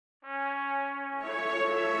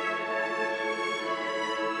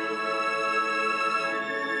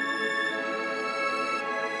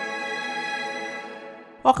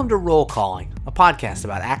Welcome to Roll Calling, a podcast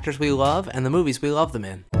about actors we love and the movies we love them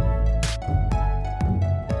in.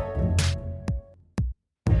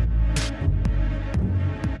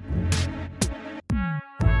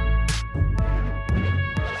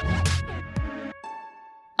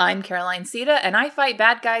 I'm Caroline Sita, and I fight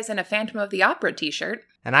bad guys in a Phantom of the Opera t-shirt.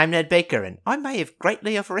 And I'm Ned Baker, and I may have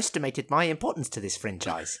greatly overestimated my importance to this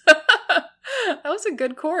franchise. That was a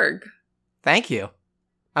good Korg. Thank you.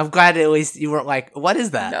 I'm glad at least you weren't like, what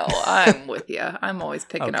is that? No, I'm with you. I'm always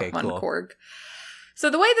picking up on cool. Korg. So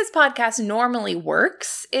the way this podcast normally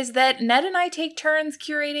works is that Ned and I take turns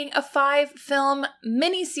curating a 5-film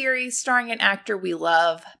miniseries starring an actor we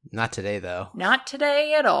love. Not today, though. Not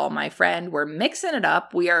today at all, my friend. We're mixing it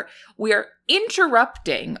up. We are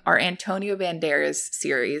interrupting our Antonio Banderas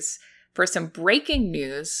series for some breaking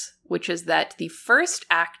news, which is that the first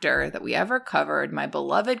actor that we ever covered, my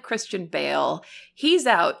beloved Christian Bale, he's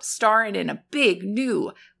out starring in a big,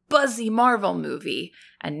 new, buzzy Marvel movie.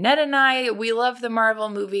 And Ned and I, we love the Marvel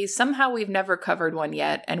movies. Somehow we've never covered one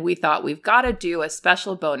yet, and we thought we've got to do a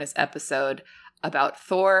special bonus episode about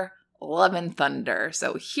Thor: Love and Thunder.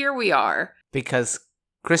 So here we are. Because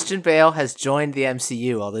Christian Bale has joined the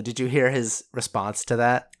MCU, although did you hear his response to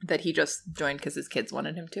that? That he just joined because his kids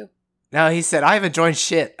wanted him to? No, he said, I haven't joined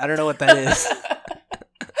shit. I don't know what that is.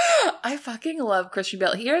 I fucking love Christian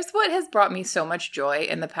Bale. Here's what has brought me so much joy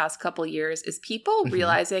in the past couple years is people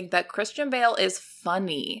realizing that Christian Bale is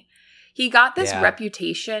funny. He got this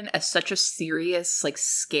reputation as such a serious, like,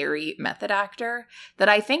 scary method actor that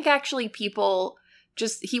I think actually people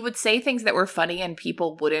he would say things that were funny and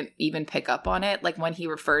people wouldn't even pick up on it. Like when he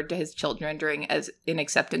referred to his children in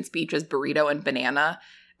acceptance speech as Burrito and Banana.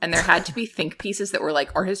 And there had to be think pieces that were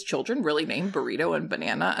like, are his children really named Burrito and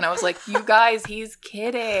Banana? And I was like, you guys, he's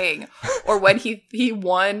kidding. Or when he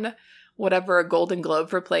won whatever, a Golden Globe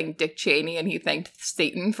for playing Dick Cheney, and he thanked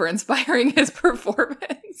Satan for inspiring his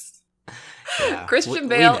performance. Yeah, Christian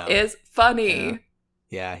Bale is funny.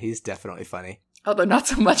 Yeah, he's definitely funny. Although not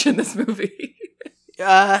so much in this movie.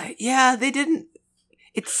 They didn't.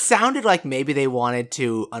 It sounded like maybe they wanted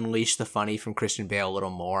to unleash the funny from Christian Bale a little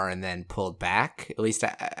more and then pulled back. At least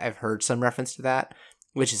I've heard some reference to that,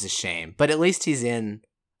 which is a shame. But at least he's in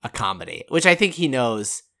a comedy, which I think he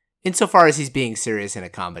knows. Insofar as he's being serious in a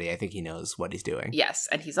comedy, I think he knows what he's doing. Yes,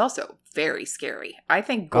 and he's also very scary. I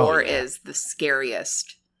think Gorr is the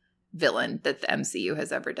scariest villain that the MCU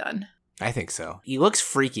has ever done. I think so. He looks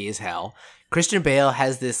freaky as hell. Christian Bale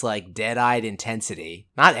has this like dead-eyed intensity.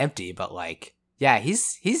 Not empty, but like... Yeah,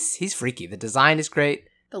 he's freaky. The design is great.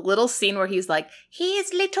 The little scene where he's like,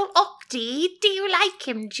 he's little Octi. Do you like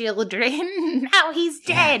him, children? Now he's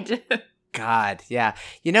dead. Yeah. God, yeah.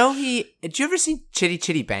 You know, did you ever see Chitty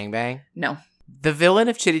Chitty Bang Bang? No. The villain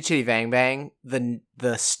of Chitty Chitty Bang Bang,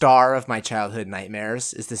 the star of my childhood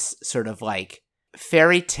nightmares, is this sort of like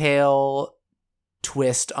fairy tale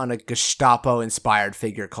twist on a Gestapo-inspired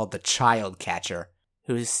figure called the Child Catcher.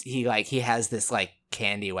 He has this like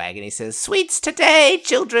candy wagon. He says, "Sweets today,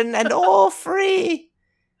 children, and all free."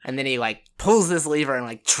 And then he like pulls this lever and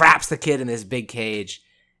like traps the kid in this big cage.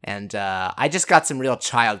 And I just got some real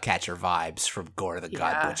Child Catcher vibes from Gorr the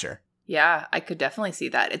God Butcher. Yeah, I could definitely see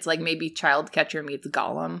that. It's like maybe Child Catcher meets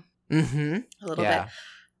Gollum. Mm-hmm. A little bit.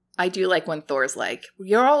 I do like when Thor's like,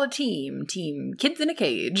 "You're all a team, kids in a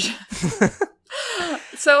cage."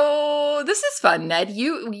 So this is fun, Ned.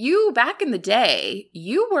 You back in the day,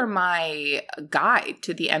 you were my guide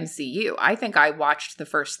to the MCU. I think I watched the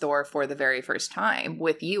first Thor for the very first time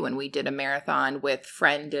with you, and we did a marathon with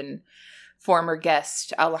friend and former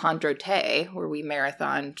guest Alejandro Tay, where we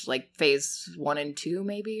marathoned like phase 1 and 2,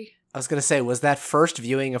 maybe. I was going to say, was that first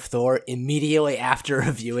viewing of Thor immediately after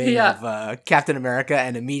a viewing of Captain America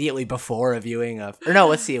and immediately before a viewing of... Or no,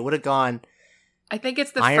 let's see, it would have gone... I think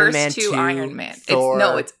it's the Iron first Man 2 2, Iron Man.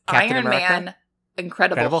 Thor, It's Captain Iron America? Man,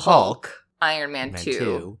 Incredible Hulk, Iron Man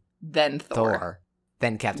 2, then Thor.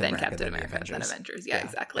 Then Captain America, then Avengers. Yeah,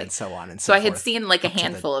 exactly. And so on and so So I forth. had seen like a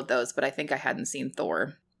handful of those, but I think I hadn't seen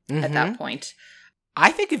Thor at that point.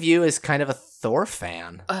 I think of you as kind of a Thor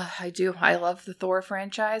fan. I do. I love the Thor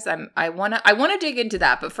franchise. I wanna dig into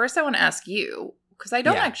that, but first I want to ask you, because I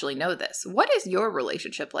don't actually know this. What is your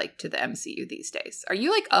relationship like to the MCU these days? Are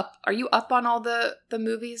you up on all the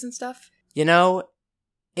movies and stuff? You know,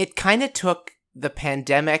 it kind of took the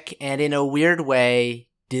pandemic and in a weird way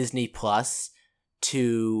Disney Plus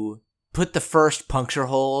to put the first puncture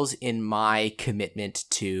holes in my commitment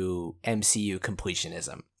to MCU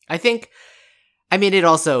completionism. It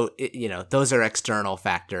also, those are external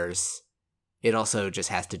factors. It also just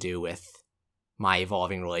has to do with my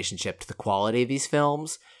evolving relationship to the quality of these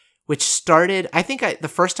films, which started,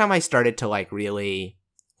 the first time I started to like really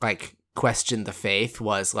like questioned the faith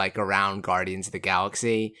was like around Guardians of the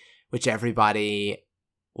Galaxy, which everybody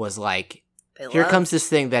was like, here comes this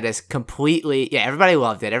thing that is completely, everybody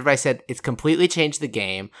loved it. Everybody said it's completely changed the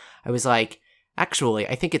game. I was like, actually,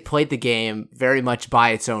 I think it played the game very much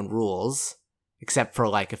by its own rules, except for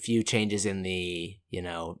like a few changes in the,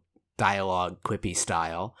 dialogue quippy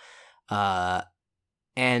style.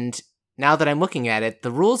 And now that I'm looking at it,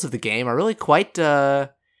 the rules of the game are really quite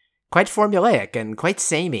formulaic and quite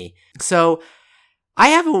samey. So I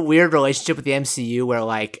have a weird relationship with the MCU where,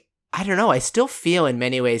 like, I don't know, I still feel in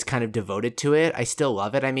many ways kind of devoted to it. I still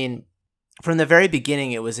love it. I mean, from the very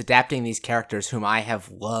beginning, it was adapting these characters whom I have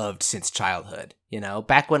loved since childhood,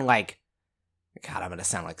 back when, like, God, I'm going to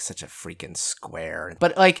sound like such a freaking square.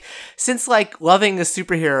 But, like, since, like, loving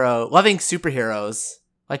superheroes,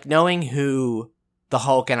 like, knowing who the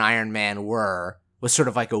Hulk and Iron Man were was sort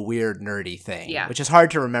of like a weird, nerdy thing, which is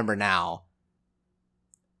hard to remember now.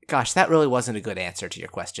 Gosh, that really wasn't a good answer to your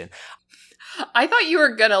question. I thought you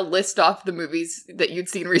were going to list off the movies that you'd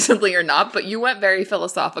seen recently or not, but you went very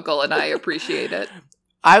philosophical, and I appreciate it.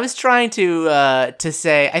 I was trying to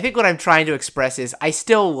say, I think what I'm trying to express is I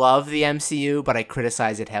still love the MCU, but I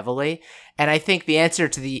criticize it heavily. And I think the answer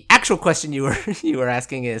to the actual question you were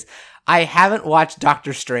asking is, I haven't watched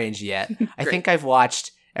Doctor Strange yet. I think I've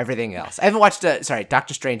watched everything else. I haven't watched,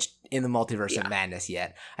 Doctor Strange in the Multiverse of Madness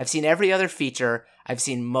yet. I've seen every other feature. I've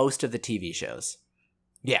seen most of the TV shows.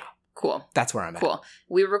 Yeah. Cool. That's where I'm at. Cool.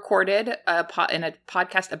 We recorded in a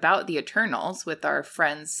podcast about the Eternals with our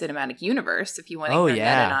friends Cinematic Universe. If you want to hear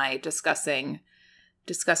Ned and I discussing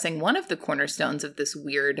one of the cornerstones of this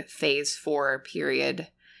weird Phase 4 period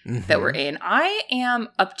that we're in. I am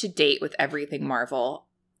up to date with everything Marvel.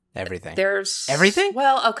 Everything. There's everything?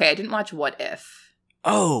 Well, okay, I didn't watch What If.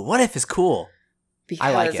 Oh, What If is cool. Because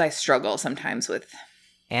I like it. I struggle sometimes with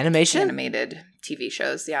animated TV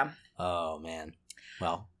shows, yeah. Oh, man.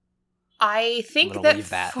 Well, I think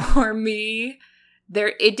that for me,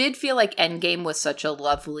 it did feel like Endgame was such a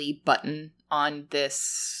lovely button on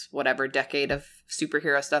this whatever decade of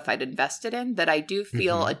superhero stuff I'd invested in, that I do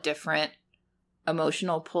feel a different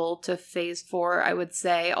emotional pull to Phase 4, I would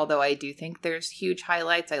say, although I do think there's huge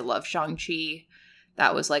highlights. I love Shang-Chi.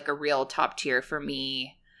 That was like a real top tier for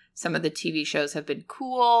me. Some of the TV shows have been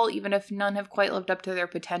cool, even if none have quite lived up to their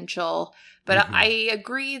potential. But I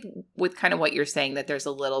agree with kind of what you're saying, that there's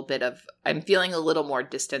a little bit of, I'm feeling a little more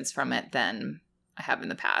distance from it than I have in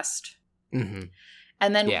the past. And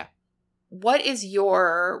then what is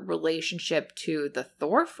your relationship to the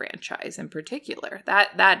Thor franchise in particular?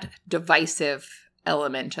 That divisive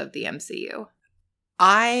element of the MCU?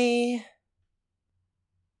 I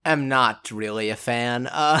am not really a fan.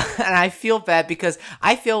 And I feel bad because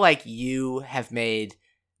I feel like you have made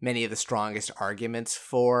many of the strongest arguments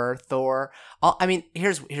for Thor. I mean,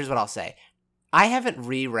 here's what I'll say. I haven't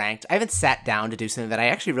re-ranked. I haven't sat down to do something that I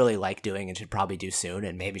actually really like doing and should probably do soon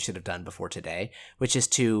and maybe should have done before today, which is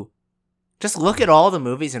to just look at all the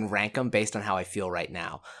movies and rank them based on how I feel right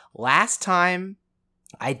now. Last time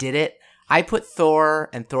I did it, I put Thor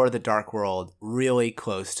and Thor the Dark World really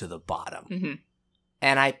close to the bottom.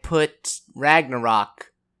 And I put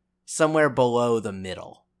Ragnarok somewhere below the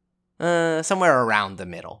middle. Somewhere around the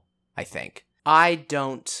middle, I think. I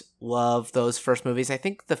don't love those first movies. I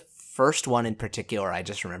think the first one in particular, I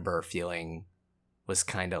just remember feeling was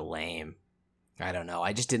kind of lame. I don't know.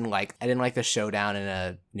 I didn't like the showdown in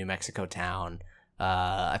a New Mexico town.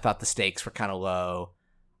 I thought the stakes were kind of low.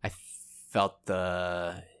 I felt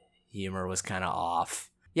the humor was kind of off.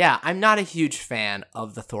 Yeah, I'm not a huge fan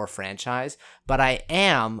of the Thor franchise, but I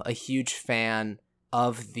am a huge fan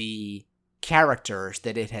of the characters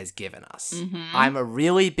that it has given us. I'm a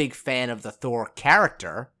really big fan of the Thor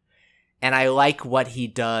character, and I like what he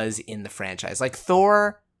does in the franchise. Like,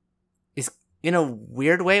 Thor is, in a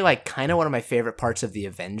weird way, like, kind of one of my favorite parts of the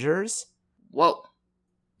Avengers. Whoa.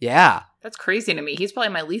 Yeah. That's crazy to me. He's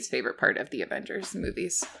probably my least favorite part of the Avengers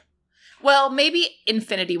movies. Well, maybe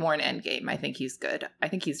Infinity War and Endgame. I think he's good. I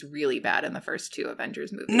think he's really bad in the first two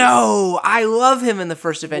Avengers movies. No, I love him in the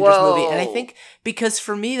first Avengers movie. And I think because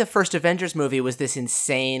for me, the first Avengers movie was this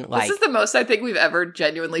insane, like... This is the most I think we've ever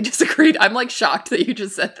genuinely disagreed. I'm, like, shocked that you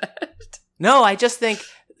just said that. No, I just think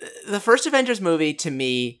the first Avengers movie, to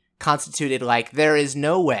me, constituted, like, there is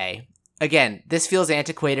no way... Again, this feels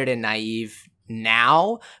antiquated and naive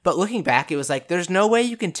now, but looking back, it was like, there's no way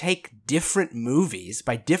you can take different movies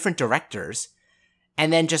by different directors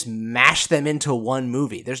and then just mash them into one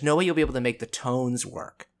movie. There's no way you'll be able to make the tones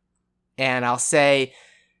work. And I'll say,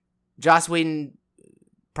 Joss Whedon,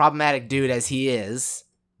 problematic dude as he is,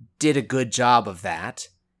 did a good job of that.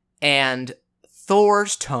 And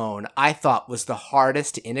Thor's tone, I thought, was the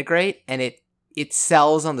hardest to integrate, and it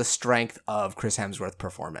sells on the strength of Chris Hemsworth's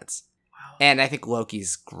performance. Wow. And I think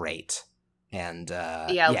Loki's great. And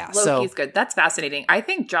Loki's good. That's fascinating. I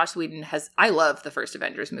think Joss Whedon I love the first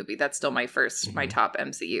Avengers movie. That's still my top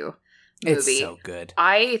MCU movie. It's so good.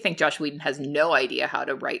 I think Joss Whedon has no idea how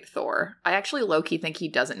to write Thor. I actually low-key think he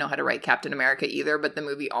doesn't know how to write Captain America either, but the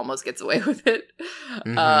movie almost gets away with it.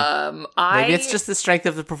 Mm-hmm. Maybe it's just the strength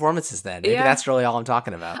of the performances then. Maybe that's really all I'm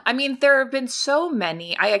talking about. I mean, there have been so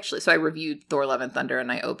many. I reviewed Thor Love and Thunder,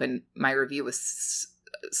 and I opened my review with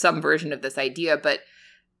some version of this idea, but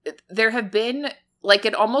there have been, like,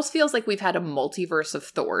 it almost feels like we've had a multiverse of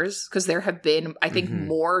Thors, because there have been, I think,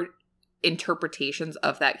 more interpretations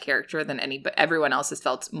of that character than but everyone else has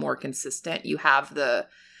felt more consistent. You have the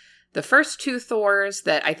first two Thors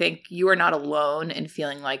that I think you are not alone in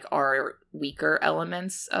feeling like are weaker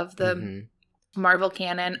elements of the Marvel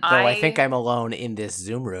canon. Though I think I'm alone in this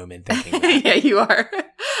Zoom room in thinking that. Yeah, you are.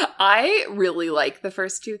 I really like the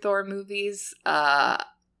first two Thor movies.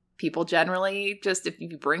 People generally just, if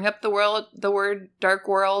you bring up the word Dark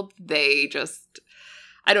World, they just,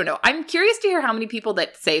 I don't know. I'm curious to hear how many people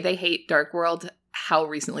that say they hate Dark World, how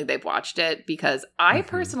recently they've watched it, because I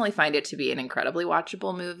personally find it to be an incredibly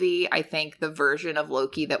watchable movie. I think the version of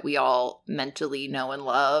Loki that we all mentally know and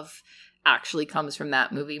love actually comes from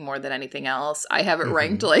that movie more than anything else. I have it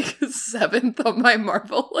ranked like 7th on my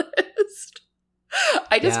Marvel list.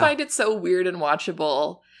 I just find it so weird and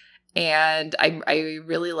watchable. And I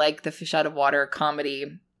really like the fish out of water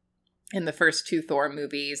comedy in the first two Thor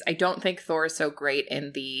movies. I don't think Thor is so great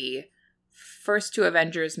in the first two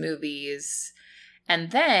Avengers movies.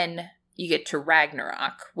 And then you get to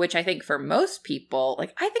Ragnarok, which I think for most people,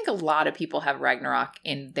 like, I think a lot of people have Ragnarok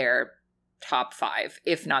in their top 5,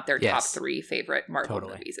 if not their top 3 favorite Marvel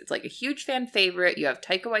movies. It's like a huge fan favorite. You have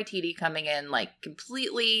Taika Waititi coming in, like,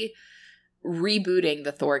 completely rebooting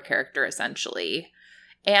the Thor character, essentially.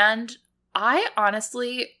 And I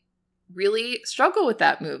honestly really struggle with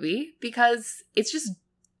that movie because it's just,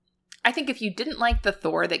 I think if you didn't like the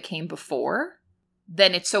Thor that came before,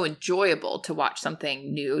 then it's so enjoyable to watch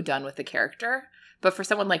something new done with the character. But for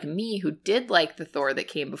someone like me who did like the Thor that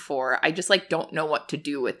came before, I just like don't know what to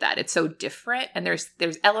do with that. It's so different, and there's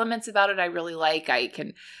elements about it I really like.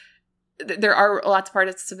 There are lots of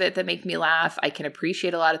parts of it that make me laugh. I can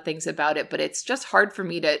appreciate a lot of things about it, but it's just hard for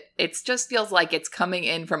me it just feels like it's coming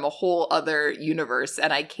in from a whole other universe,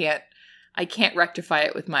 and I can't rectify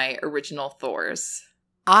it with my original Thors.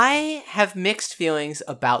 I have mixed feelings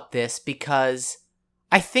about this because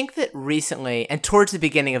I think that recently, and towards the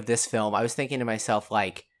beginning of this film, I was thinking to myself,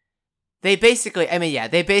 like, they basically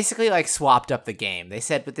like swapped up the game. They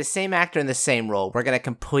said, with the same actor in the same role, we're going to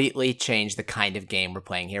completely change the kind of game we're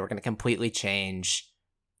playing here. We're going to completely change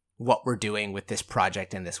what we're doing with this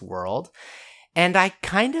project and this world. And I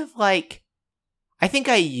kind of like, I think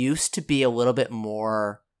I used to be a little bit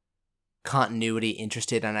more continuity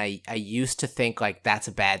interested, and I used to think like that's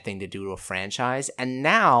a bad thing to do to a franchise. And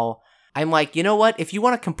now I'm like, you know what? If you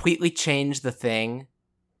want to completely change the thing,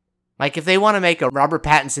 like, if they want to make a Robert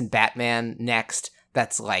Pattinson Batman next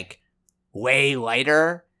that's, like, way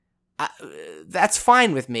lighter, that's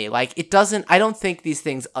fine with me. Like, I don't think these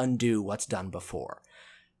things undo what's done before.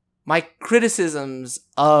 My criticisms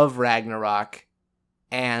of Ragnarok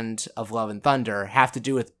and of Love and Thunder have to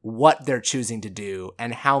do with what they're choosing to do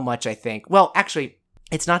and how much I think, well, actually,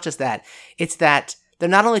 it's not just that. It's that they're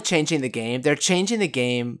not only changing the game, they're changing the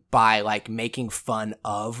game by, like, making fun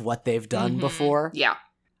of what they've done before. Yeah.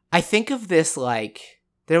 I think of this like,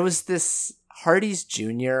 there was this Hardee's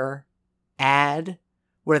Jr. ad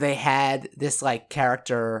where they had this like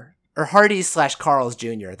character, or Hardee's / Carl's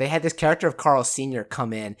Jr. They had this character of Carl Sr.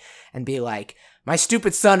 come in and be like, my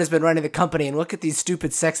stupid son has been running the company and look at these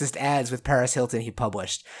stupid sexist ads with Paris Hilton he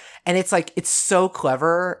published. And it's like, it's so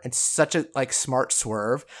clever and such a like smart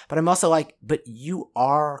swerve. But I'm also like, but you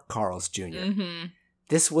are Carl's Jr. Mm-hmm.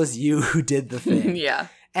 This was you who did the thing. Yeah.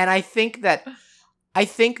 And I think that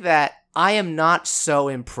I am not so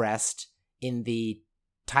impressed in the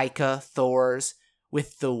Taika Thors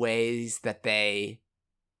with the ways that they,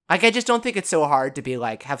 like, I just don't think it's so hard to be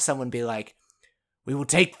like, have someone be like, we will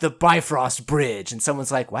take the Bifrost Bridge, and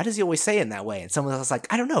someone's like, why does he always say it in that way? And someone else is like,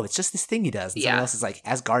 I don't know, it's just this thing he does. And someone else is like,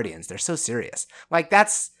 Asgardians, they're so serious. Like, that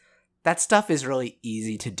stuff is really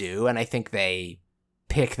easy to do, and I think they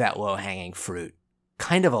pick that low-hanging fruit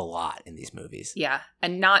kind of a lot in these movies. Yeah,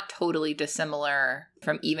 and not totally dissimilar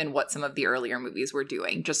from even what some of the earlier movies were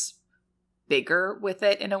doing, just bigger with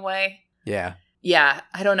it in a way. Yeah. Yeah,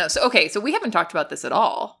 I don't know. So we haven't talked about this at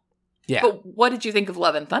all. Yeah. But what did you think of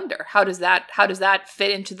Love and Thunder? How does that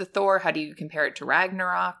fit into the Thor? How do you compare it to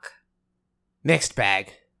Ragnarok? Mixed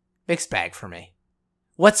bag. Mixed bag for me.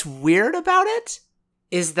 What's weird about it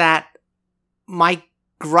is that my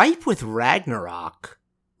gripe with Ragnarok,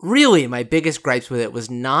 really my biggest gripes with it, was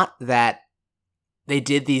not that they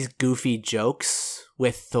did these goofy jokes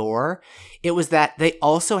with Thor. It was that they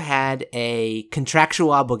also had a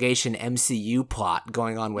contractual obligation MCU plot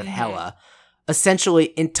going on with Hela,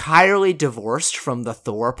 essentially entirely divorced from the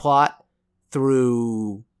Thor plot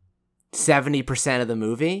through 70% of the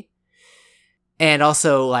movie. And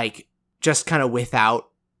also, like, just kind of without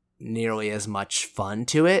nearly as much fun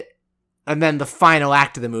to it. And then the final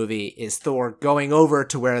act of the movie is Thor going over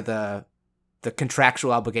to where the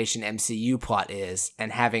contractual obligation MCU plot is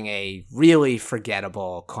and having a really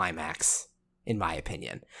forgettable climax, in my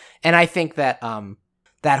opinion. And I think that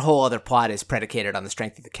that whole other plot is predicated on the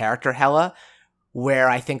strength of the character Hela, where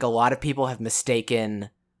I think a lot of people have mistaken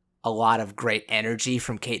a lot of great energy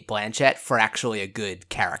from Cate Blanchett for actually a good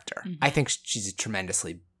character. Mm-hmm. I think she's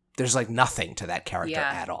there's like nothing to that character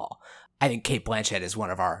at all. I think Cate Blanchett is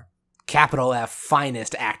one of our capital F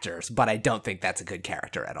finest actors, but I don't think that's a good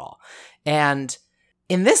character at all. And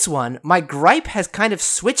in this one, my gripe has kind of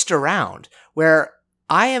switched around, where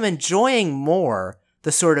I am enjoying more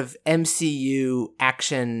the sort of MCU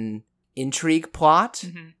action intrigue plot,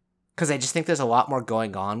 because I just think there's a lot more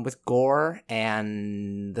going on with Gorr,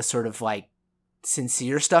 and the sort of like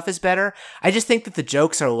sincere stuff is better. I just think that the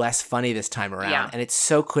jokes are less funny this time around, and it's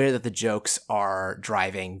so clear that the jokes are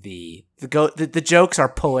driving the jokes are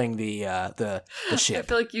pulling the ship. I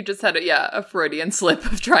feel like you just had a Freudian slip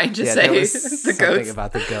of trying to say the goats.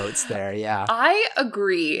 About the goats there. Yeah, I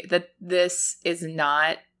agree that this is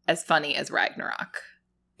not as funny as Ragnarok.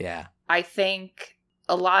 Yeah, I think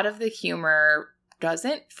a lot of the humor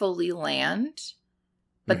doesn't fully land.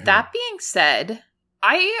 But that being said,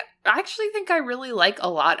 I actually think I really like a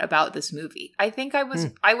lot about this movie. I think I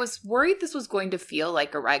was worried this was going to feel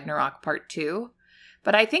like a Ragnarok Part 2,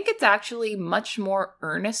 but I think it's actually much more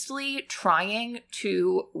earnestly trying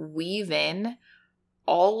to weave in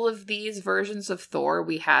all of these versions of Thor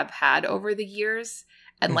we have had over the years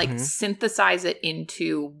and like synthesize it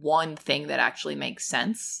into one thing that actually makes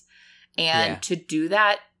sense. And to do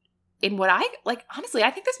that in what I like, honestly,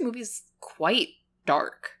 I think this movie is quite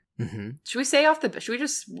dark. Should we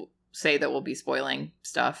just say that we'll be spoiling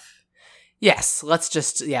stuff? Yes, let's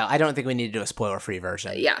just, I don't think we need to do a spoiler-free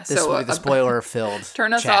version. Yeah, this will be the spoiler-filled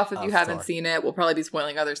turn us off if you haven't seen it. We'll probably be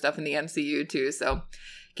spoiling other stuff in the MCU too, so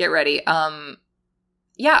get ready. I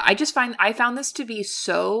found this to be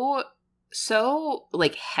so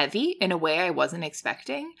like heavy in a way I wasn't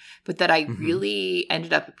expecting, but that I really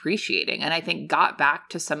ended up appreciating, and I think got back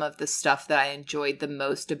to some of the stuff that I enjoyed the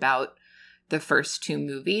most about the first two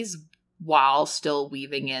movies while still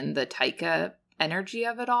weaving in the Taika energy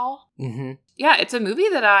of it all. Yeah, it's a movie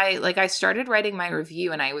that I started writing my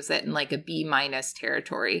review and I was in like a B-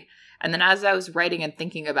 territory. And then as I was writing and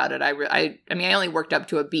thinking about it, I only worked up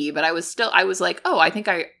to a B, but I was like, oh, I think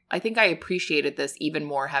I appreciated this even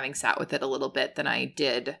more having sat with it a little bit than I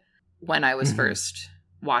did when I was first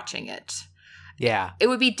watching it. Yeah. It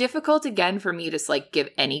would be difficult again for me to like give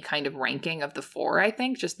any kind of ranking of the four, I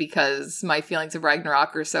think, just because my feelings of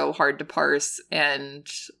Ragnarok are so hard to parse, and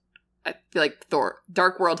I feel like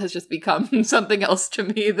Dark World has just become something else to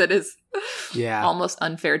me that is almost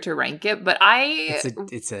unfair to rank it. But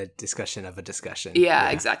it's a discussion of a discussion. Yeah,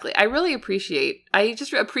 exactly. I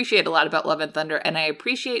just appreciate a lot about Love and Thunder, and I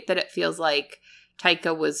appreciate that it feels like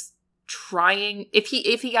Taika was trying, if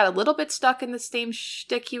he got a little bit stuck in the same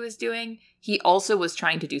shtick he was doing, he also was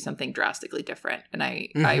trying to do something drastically different, and I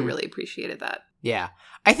really appreciated that. Yeah,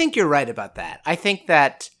 I think you're right about that. I think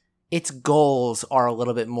that its goals are a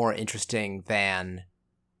little bit more interesting than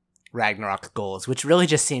Ragnarok's goals, which really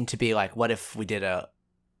just seem to be like, what if we did a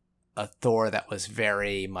Thor that was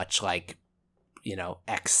very much like,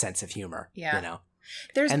 X sense of humor,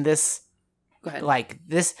 and this, go ahead. Like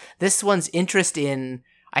this one's interest in,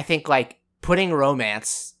 I think, like, putting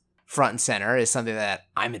romance front and center is something that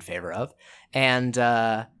I'm in favor of. And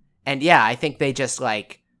I think they just,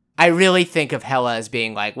 like, I really think of Hela as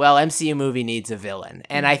being like, well, MCU movie needs a villain.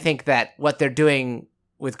 And I think that what they're doing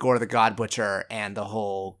with Gorr the God Butcher and the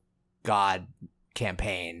whole God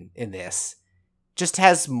campaign in this just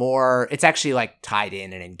has more, it's actually, like, tied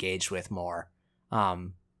in and engaged with more.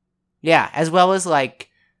 As well as, like,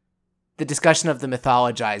 the discussion of the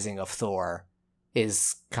mythologizing of Thor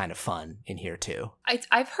is kind of fun in here too.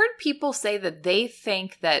 I've heard people say that they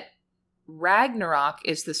think that Ragnarok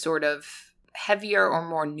is the sort of heavier or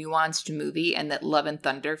more nuanced movie, and that Love and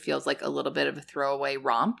Thunder feels like a little bit of a throwaway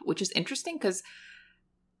romp, which is interesting because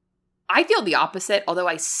I feel the opposite, although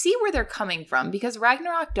I see where they're coming from, because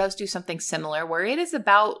Ragnarok does do something similar where it is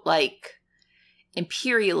about like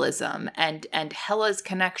imperialism and Hela's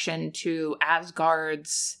connection to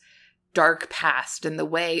Asgard's dark past and the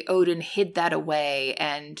way Odin hid that away,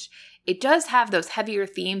 and it does have those heavier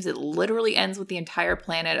themes. It literally ends with the entire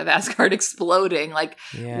planet of Asgard exploding. Like,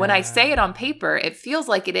 when I say it on paper, it feels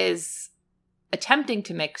like it is attempting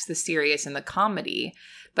to mix the serious and the comedy.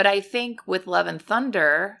 But I think with Love and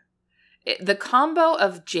Thunder, the combo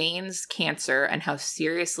of Jane's cancer and how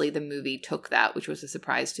seriously the movie took that, which was a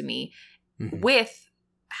surprise to me, with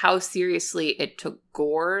how seriously it took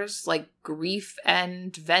Gor's like grief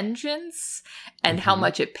and vengeance, and how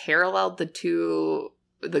much it paralleled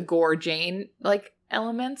the Gore Jane like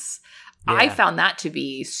elements. I found that to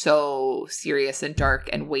be so serious and dark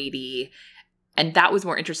and weighty, and that was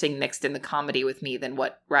more interesting mixed in the comedy with me than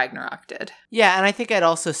what Ragnarok did. Yeah, and I think I'd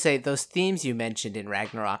also say those themes you mentioned in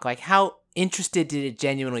Ragnarok, like how interested did it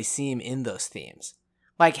genuinely seem in those themes?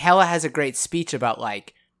 Like Hela has a great speech about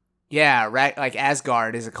like, like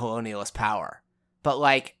Asgard is a colonialist power. But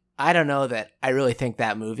like, I don't know that I really think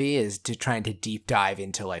that movie is trying to deep dive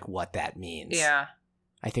into like what that means. Yeah.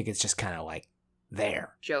 I think it's just kind of like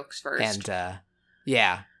there. Jokes first. And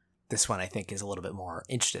this one I think is a little bit more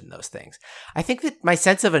interested in those things. I think that my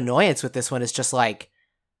sense of annoyance with this one is just like,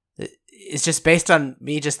 it's just based on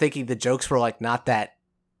me just thinking the jokes were like not that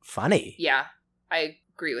funny. Yeah, I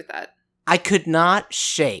agree with that. I could not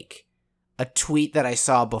shake a tweet that I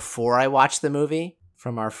saw before I watched the movie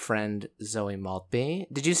from our friend Zoe Maltby.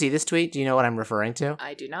 Did you see this tweet? Do you know what I'm referring to?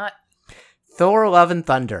 I do not. Thor Love and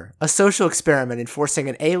Thunder, a social experiment in forcing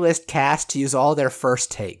an A-list cast to use all their first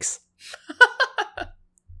takes.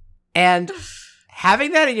 And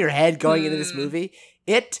having that in your head going into this movie,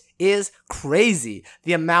 it is crazy.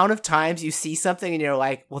 The amount of times you see something and you're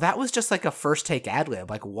like, well, that was just like a first take ad lib.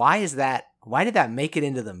 Like, why did that make it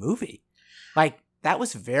into the movie? Like, that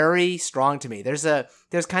was very strong to me. There's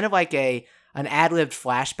kind of like an ad-libbed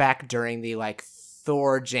flashback during the like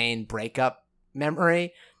Thor Jane breakup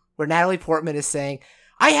memory where Natalie Portman is saying,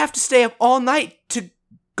 I have to stay up all night to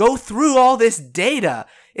go through all this data.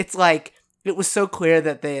 It's like, it was so clear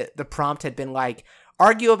that the prompt had been like,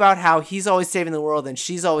 argue about how he's always saving the world and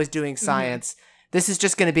she's always doing science. This is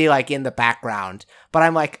just going to be like in the background. But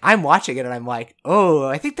I'm watching it and I'm like, oh,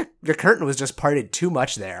 I think the curtain was just parted too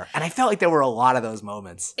much there. And I felt like there were a lot of those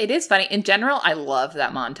moments. It is funny. In general, I love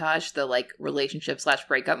that montage, the like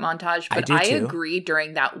relationship/breakup montage. But I agree,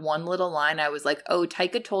 during that one little line, I was like, oh,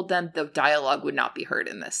 Taika told them the dialogue would not be heard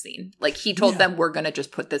in this scene. Like he told them, we're going to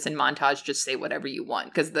just put this in montage, just say whatever you want.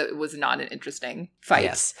 Because it was not an interesting fight.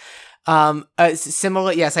 Yes.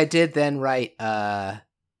 Similar. Yes, I did then write,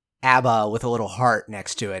 ABBA with a little heart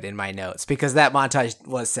next to it in my notes because that montage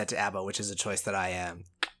was set to ABBA, which is a choice that I am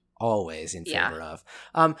always in favor of.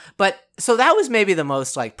 But so that was maybe the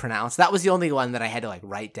most like pronounced. That was the only one that I had to like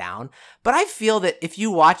write down. But I feel that if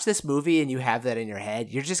you watch this movie and you have that in your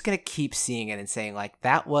head, you're just going to keep seeing it and saying like,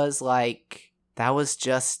 that was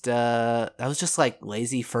just like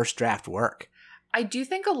lazy first draft work. I do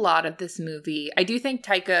think a lot of this movie, I do think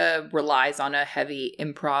Taika relies on a heavy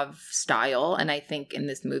improv style. And I think in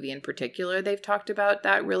this movie in particular, they've talked about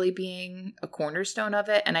that really being a cornerstone of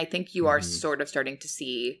it. And I think you are sort of starting to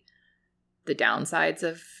see the downsides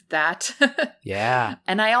of that. Yeah.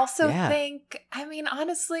 And I also think, I mean,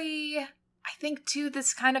 honestly, I think too,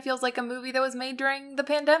 this kind of feels like a movie that was made during the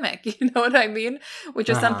pandemic. You know what I mean? Which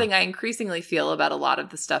is something I increasingly feel about a lot of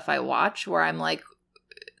the stuff I watch, where I'm like,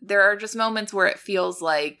 there are just moments where it feels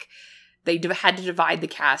like they had to divide the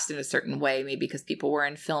cast in a certain way, maybe because people were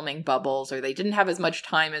in filming bubbles or they didn't have as much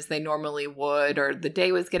time as they normally would, or the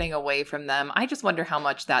day was getting away from them. I just wonder how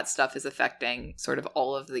much that stuff is affecting sort of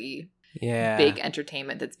all of the big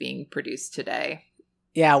entertainment that's being produced today.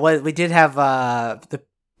 Yeah, well, we did have the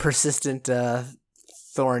persistent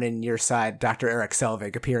thorn in your side, Dr. Eric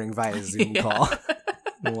Selvig, appearing via Zoom call.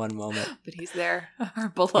 In one moment. But he's there. Our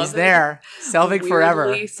beloved. He's there. Selvig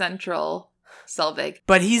forever. Central Selvig.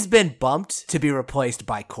 But he's been bumped to be replaced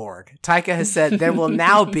by Korg. Taika has said there will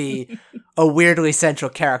now be a weirdly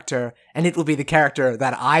central character, and it will be the character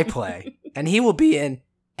that I play. And he will be in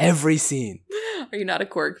every scene. Are you not a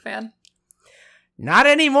Korg fan? Not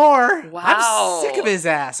anymore. Wow. I'm sick of his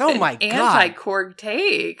ass. Oh my God. Anti-Korg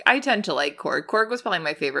take. I tend to like Korg. Korg was probably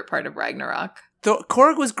my favorite part of Ragnarok.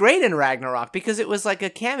 Korg was great in Ragnarok because it was like a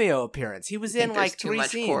cameo appearance. He was in like 3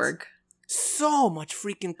 scenes. Korg. So much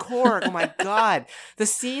freaking Korg. Oh my God. The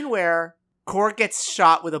scene where Korg gets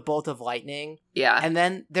shot with a bolt of lightning. Yeah. And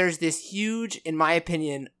then there's this huge, in my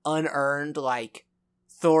opinion, unearned, like,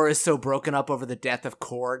 Thor is so broken up over the death of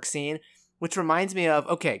Korg scene, which reminds me of,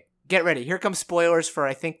 okay, get ready. Here come spoilers for,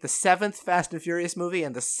 I think, the 7th Fast and Furious movie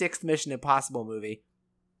and the 6th Mission Impossible movie,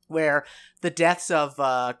 where the deaths of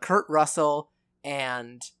Kurt Russell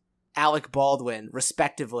and Alec Baldwin,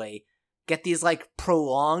 respectively, get these, like,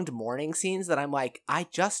 prolonged mourning scenes that I'm like, I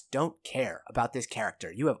just don't care about this character.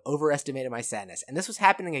 You have overestimated my sadness. And this was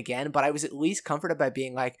happening again, but I was at least comforted by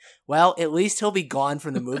being like, well, at least he'll be gone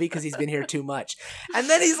from the movie because he's been here too much. And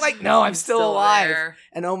then he's like, no, I'm still alive. There.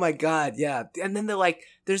 And oh my God, yeah. And then they're like,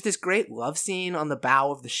 there's this great love scene on the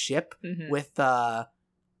bow of the ship with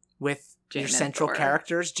your central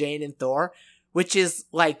characters, Jane and Thor, which is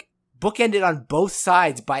like bookended on both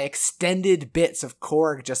sides by extended bits of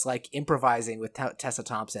Korg just like improvising with Tessa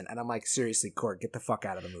Thompson. And I'm like, seriously, Korg, get the fuck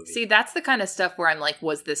out of the movie. See, that's the kind of stuff where I'm like,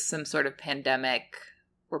 was this some sort of pandemic?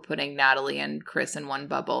 We're putting Natalie and Chris in one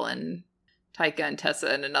bubble and Taika and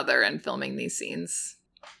Tessa in another and filming these scenes.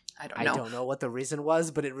 I don't know what the reason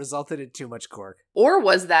was, but it resulted in too much Korg. Or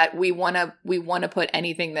was that we want to put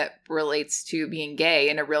anything that relates to being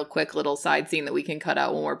gay in a real quick little side scene that we can cut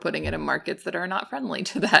out when we're putting it in markets that are not friendly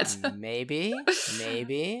to that. Maybe.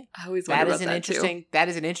 I always wonder about that too. That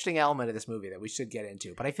is an interesting element of this movie that we should get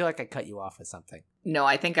into, but I feel like I cut you off with something. No,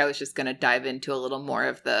 I think I was just going to dive into a little more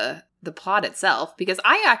of the plot itself, because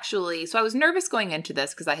I was nervous going into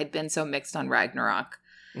this because I had been so mixed on Ragnarok.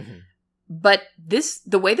 Mm-hmm. But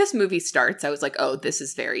the way this movie starts, I was like, oh, this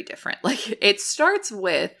is very different. Like, it starts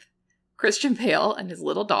with Christian Bale and his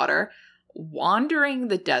little daughter wandering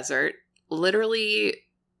the desert, literally,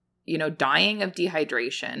 dying of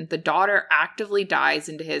dehydration. The daughter actively dies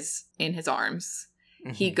in his arms.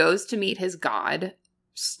 Mm-hmm. He goes to meet his God,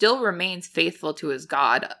 still remains faithful to his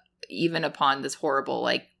God, even upon this horrible,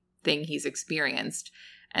 like, thing he's experienced.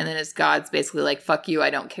 And then his God's basically like, fuck you, I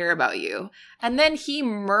don't care about you. And then he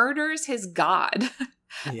murders his God.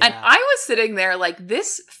 Yeah. And I was sitting there like,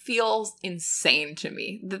 this feels insane to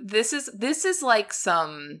me. This is like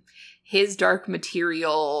some His Dark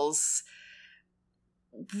Materials,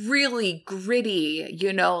 really gritty,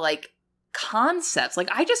 like concepts. Like,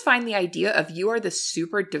 I just find the idea of you are the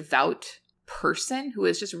super devout person who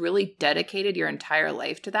has just really dedicated your entire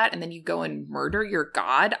life to that, and then you go and murder your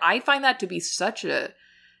God. I find that to be such a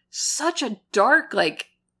dark, like,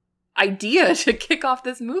 idea to kick off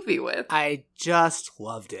this movie with. I just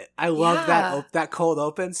loved it. I loved that cold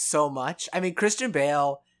open so much. I mean, Christian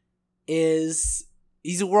Bale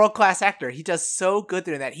he's a world-class actor. He does so good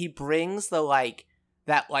through that. He brings that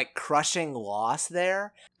crushing loss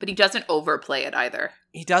there. But he doesn't overplay it either.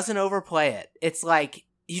 He doesn't overplay it. It's like,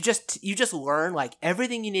 you just learn, like,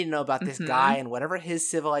 everything you need to know about this guy and whatever his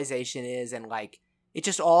civilization is, and, like, it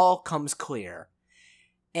just all comes clear.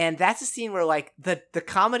 And that's a scene where, like, the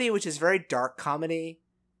comedy, which is very dark comedy,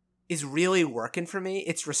 is really working for me.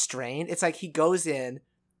 It's restrained. It's like he goes in,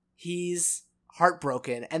 he's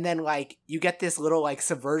heartbroken, and then, like, you get this little, like,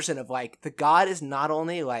 subversion of, like, the God is not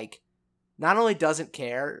only doesn't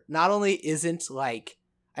care, not only isn't, like,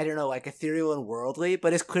 I don't know, like, ethereal and worldly,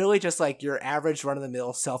 but is clearly just, like, your average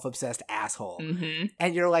run-of-the-mill self-obsessed asshole. Mm-hmm.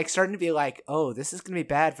 And you're, like, starting to be like, oh, this is gonna be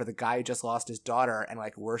bad for the guy who just lost his daughter and,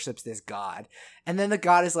 like, worships this God. And then the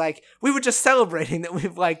God is like, we were just celebrating that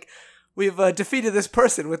we've defeated this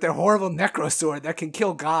person with their horrible necrosword that can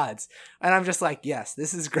kill gods. And I'm just like, yes,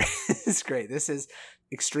 this is great. This is great. This is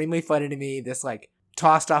extremely funny to me. This, like,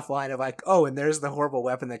 tossed off line of, like, oh, and there's the horrible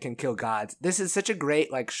weapon that can kill gods. This is such a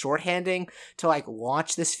great, like, shorthanding to, like,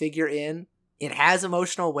 launch this figure in. It has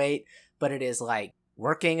emotional weight, but it is, like,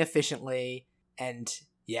 working efficiently. And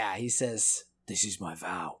yeah, he says, this is my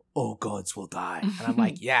vow. All gods will die. And I'm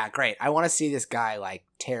like, yeah, great. I want to see this guy, like,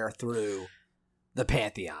 tear through the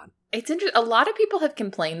pantheon. It's interesting. A lot of people have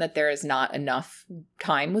complained that there is not enough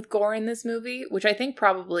time with gore in this movie, which I think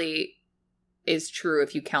probably is true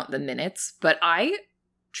if you count the minutes, but I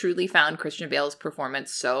truly found Christian Bale's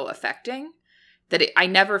performance so affecting that I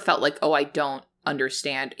never felt like, oh, I don't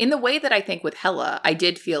understand. In the way that I think with Hela, I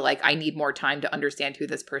did feel like I need more time to understand who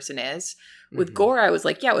this person is. With Gore, I was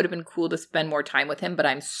like, yeah, it would have been cool to spend more time with him, but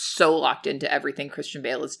I'm so locked into everything Christian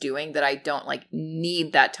Bale is doing that I don't, like,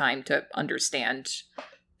 need that time to understand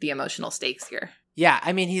the emotional stakes here. Yeah,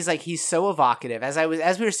 I mean, he's so evocative. As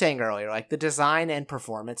we were saying earlier, like, the design and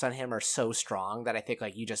performance on him are so strong that I think,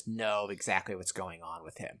 like, you just know exactly what's going on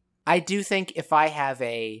with him. I do think if I have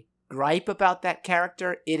a gripe about that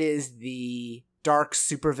character, it is the dark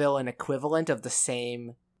supervillain equivalent of the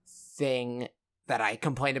same thing that I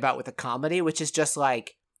complained about with the comedy, which is just,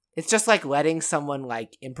 like, It's just like letting someone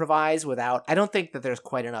like improvise without, I don't think that there's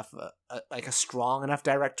quite enough, like a strong enough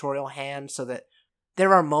directorial hand so that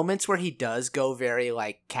there are moments where he does go very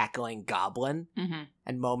like cackling goblin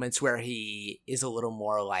and moments where he is a little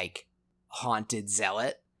more like haunted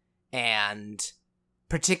zealot. And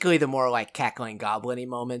particularly the more like cackling goblin-y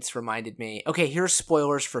moments reminded me, okay, here's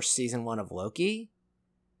spoilers for season 1 of Loki.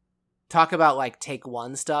 Talk about like take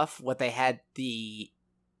one stuff, what they had the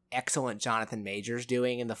excellent Jonathan Majors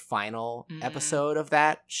doing in the final episode of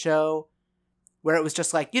that show, where it was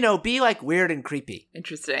just like, be like weird and creepy.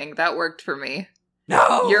 Interesting. That worked for me.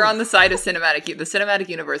 No! You're on the side of the cinematic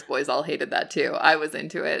universe boys all hated that too. I was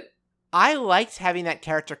into it. I liked having that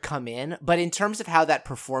character come in, but in terms of how that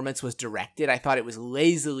performance was directed, I thought it was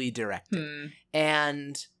lazily directed.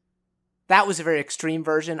 And that was a very extreme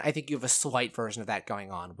version. I think you have a slight version of that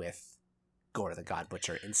going on with Gore the God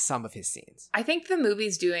Butcher in some of his scenes. I think the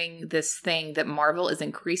movie's doing this thing that Marvel is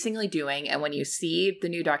increasingly doing, and when you see the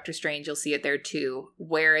new Doctor Strange, you'll see it there too,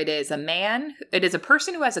 where it is a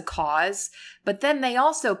person who has a cause, but then they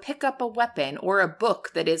also pick up a weapon or a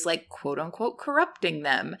book that is like quote unquote corrupting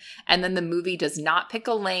them. And then the movie does not pick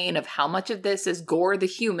a lane of how much of this is Gore the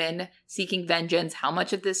human seeking vengeance, how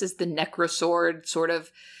much of this is the Necrosword sort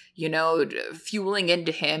of fueling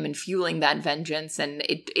into him and fueling that vengeance. And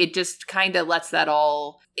it just kind of lets that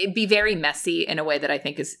all be very messy in a way that I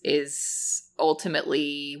think is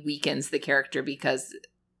ultimately weakens the character, because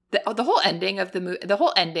the whole ending of the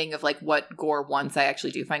whole ending of like what Gore wants, I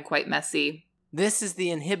actually do find quite messy. This is the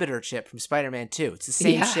inhibitor chip from Spider-Man 2. It's the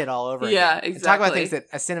same shit all over again. Yeah, exactly. Talk about things that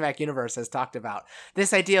a cinematic universe has talked about.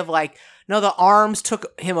 This idea of like, no, the arms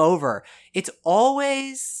took him over. It's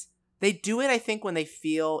always... They do it, I think, when they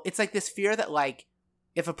feel... It's like this fear that, like,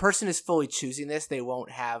 if a person is fully choosing this, they won't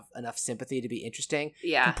have enough sympathy to be interesting.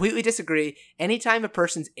 Yeah. Completely disagree. Anytime a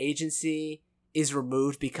person's agency is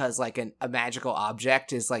removed because, like, a magical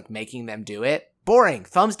object is, like, making them do it, boring.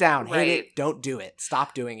 Thumbs down. Right. Hate it. Don't do it.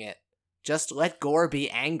 Stop doing it. Just let Gore be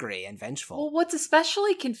angry and vengeful. Well, what's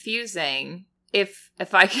especially confusing... If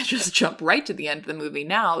I could just jump right to the end of the movie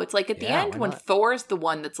now, it's like at the end when Thor's the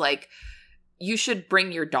one that's like... you should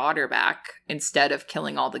bring your daughter back instead of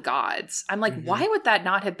killing all the gods. I'm like, why would that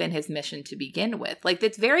not have been his mission to begin with? Like,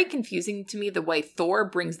 it's very confusing to me the way Thor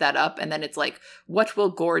brings that up, and then it's like, what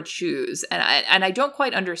will Gore choose? And I don't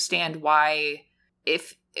quite understand why,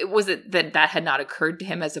 if it was it that had not occurred to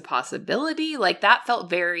him as a possibility. Like, that felt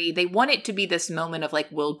very, they want it to be this moment of like,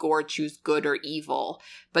 will Gore choose good or evil?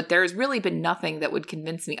 But there's really been nothing that would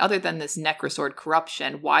convince me, other than this Necrosword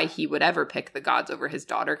corruption, why he would ever pick the gods over his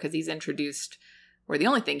daughter, because he's introduced where the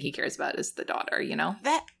only thing he cares about is the daughter,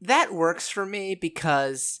 That works for me,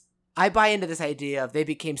 because I buy into this idea of they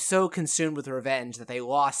became so consumed with revenge that they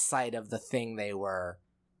lost sight of the thing they were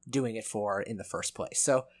doing it for in the first place.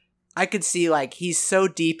 So I could see, like, he's so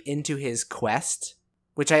deep into his quest,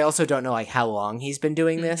 which I also don't know, like, how long he's been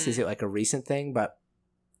doing this. Is it, like, a recent thing? But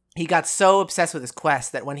he got so obsessed with his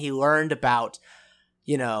quest that when he learned about,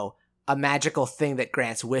 a magical thing that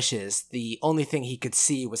grants wishes, the only thing he could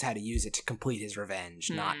see was how to use it to complete his revenge,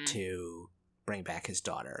 not to bring back his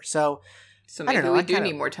daughter. So maybe I don't know, we do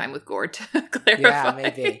need more time with Gore to clarify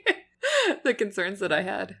maybe. the concerns that I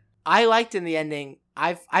had. I liked in the ending,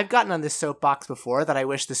 I've gotten on this soapbox before that I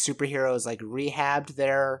wish the superheroes like rehabbed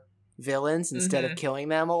their villains instead of killing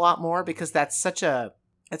them a lot more, because that's such a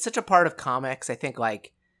part of comics. I think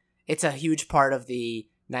like it's a huge part of the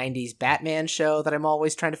 90s Batman show that I'm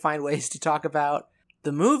always trying to find ways to talk about.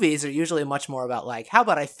 The movies are usually much more about like, how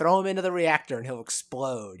about I throw him into the reactor and he'll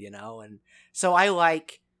explode, And so I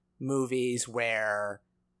like movies where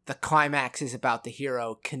the climax is about the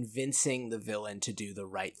hero convincing the villain to do the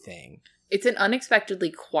right thing. It's an unexpectedly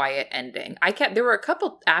quiet ending. There were a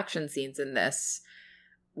couple action scenes in this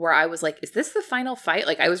where I was like, is this the final fight?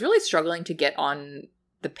 Like, I was really struggling to get on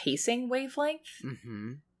the pacing wavelength.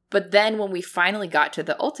 But then when we finally got to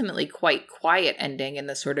the ultimately quite quiet ending in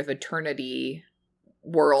the sort of eternity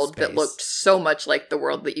world that looked so much like the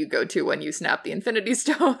world that you go to when you snap the Infinity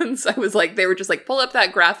Stones, I was like, they were just like, pull up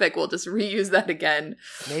that graphic, we'll just reuse that again.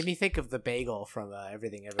 Made me think of the bagel from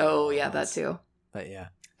Everything Everywhere. Oh yeah, that too. But yeah.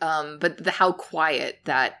 But how quiet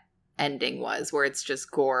that ending was, where it's just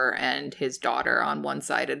Gore and his daughter on one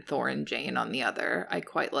side and Thor and Jane on the other. I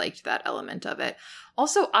quite liked that element of it.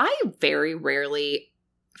 Also, I very rarely,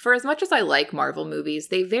 for as much as I like Marvel movies,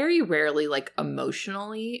 they very rarely like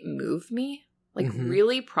emotionally move me. Like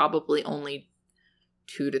really probably only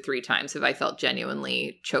 2 to 3 times have I felt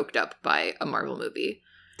genuinely choked up by a Marvel movie.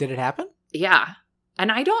 Did it happen? Yeah.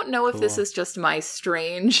 And I don't know if this is just my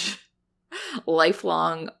strange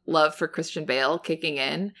lifelong love for Christian Bale kicking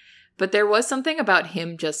in, But there was something about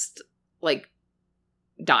him just, like,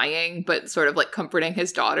 dying, but sort of, like, comforting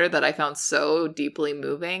his daughter that I found so deeply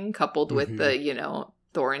moving, coupled with the, you know,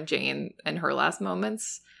 Thor and Jane and her last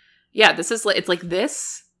moments. Yeah, this is, like, it's like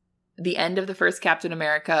this, the end of the first Captain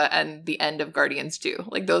America, and the end of Guardians 2.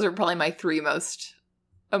 Like, those are probably my 3 most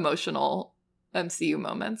emotional MCU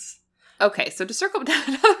moments. Okay, so to circle down,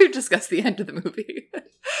 now that we've discussed the end of the movie,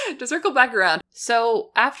 to circle back around. So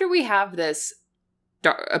after we have this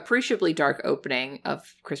appreciably dark opening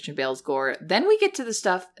of Christian Bale's gore, then we get to the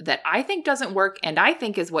stuff that I think doesn't work, and I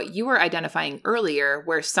think is what you were identifying earlier,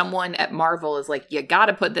 where someone at Marvel is like, you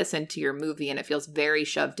gotta put this into your movie, and it feels very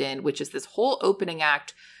shoved in, which is this whole opening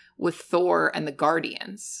act with Thor and the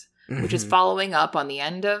Guardians, which is following up on the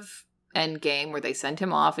end of Endgame, where they send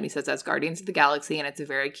him off and he says that's Guardians of the Galaxy, and it's a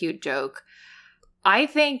very cute joke. I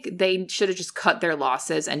think they should have just cut their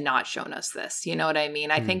losses and not shown us this. You know what I mean?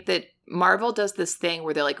 I think that Marvel does this thing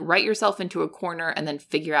where they like write yourself into a corner and then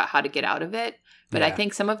figure out how to get out of it. But I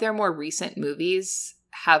think some of their more recent movies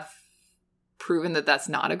have proven that that's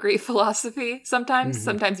not a great philosophy sometimes.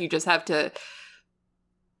 Sometimes you just have to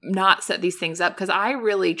not set these things up, because I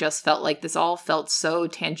really just felt like this all felt so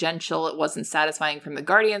tangential. It wasn't satisfying from the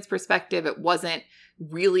Guardians' perspective. It wasn't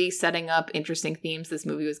really setting up interesting themes this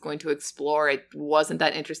movie was going to explore. It wasn't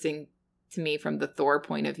that interesting to me from the Thor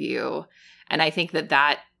point of view. And I think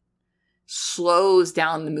that slows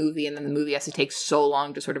down the movie, and then the movie has to take so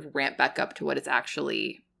long to sort of ramp back up to what it's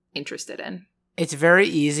actually interested in. It's very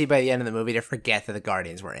easy by the end of the movie to forget that the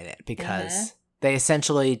Guardians were in it, because they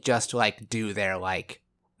essentially just like do their like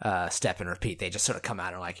step and repeat. They just sort of come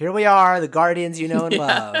out and like, here we are, the Guardians you know and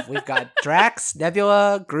love. We've got Drax,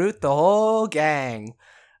 Nebula, Groot, the whole gang.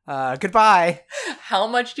 Goodbye. How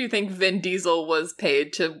much do you think Vin Diesel was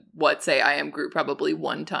paid to say I am Groot? Probably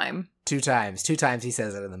 1 time. 2 times. 2 times he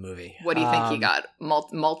says it in the movie. What do you think he got?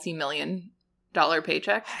 Multi-million-dollar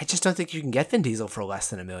paycheck? I just don't think you can get Vin Diesel for less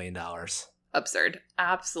than $1 million. Absurd.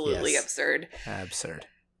 Absolutely absurd. Absurd.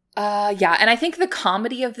 Yeah, and I think the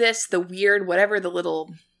comedy of this, the weird, whatever the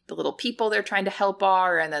little people they're trying to help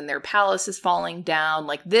are, and then their palace is falling down,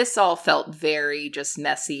 like this all felt very just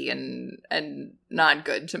messy and not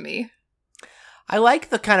good to me. I like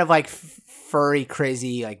the kind of like furry,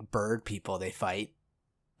 crazy, like bird people they fight.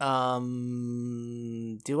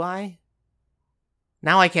 Do I?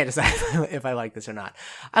 Now I can't decide if I like this or not.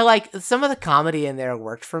 I like some of the comedy in there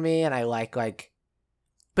worked for me, and I like,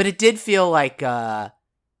 but it did feel like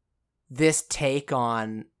this take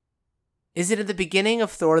on, is it at the beginning of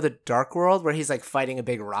Thor: The Dark World where he's like fighting a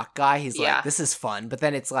big rock guy? He's like, this is fun, but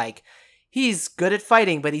then it's like he's good at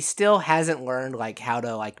fighting, but he still hasn't learned like how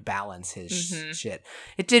to like balance his shit.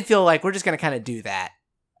 It did feel like we're just gonna kind of do that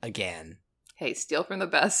again. Hey, steal from the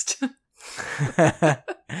best.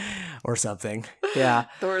 Or something. Yeah.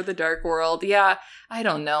 Thor: The Dark World. Yeah, I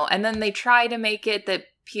don't know. And then they try to make it that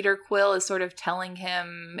Peter Quill is sort of telling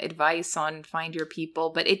him advice on find your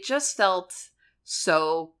people, but it just felt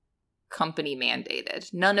so company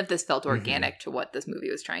mandated. None of this felt organic to what this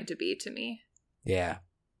movie was trying to be to me. Yeah.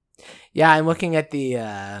 Yeah, I'm looking at the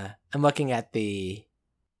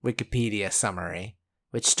Wikipedia summary,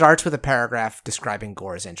 which starts with a paragraph describing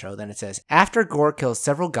Gore's intro. Then it says, after Gore kills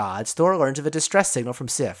several gods, Thor learns of a distress signal from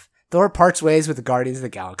Sif. Thor parts ways with the Guardians of the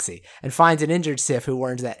Galaxy and finds an injured Sif who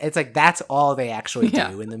learns that. It's like, that's all they actually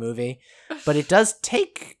do in the movie. But it does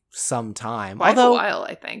take some time. Quite a while,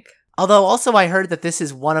 I think. Although also I heard that this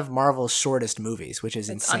is one of Marvel's shortest movies, which is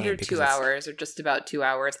insane. Under 2 hours, or just about 2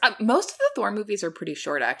 hours. Most of the Thor movies are pretty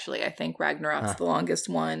short, actually. I think Ragnarok's the longest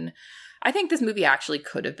one. I think this movie actually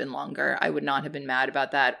could have been longer. I would not have been mad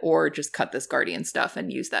about that, or just cut this Guardian stuff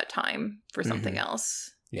and use that time for something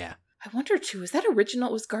else. Yeah. I wonder, too,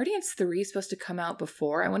 was Guardians 3 supposed to come out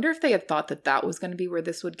before? I wonder if they had thought that was going to be where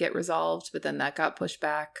this would get resolved, but then that got pushed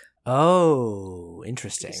back. Oh,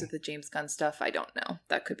 interesting. Because of the James Gunn stuff, I don't know.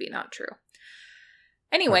 That could be not true.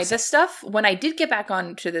 Anyway, the stuff, when I did get back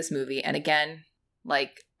onto this movie, and again,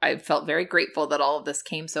 like, I felt very grateful that all of this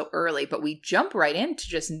came so early, but we jump right into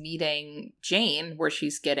just meeting Jane, where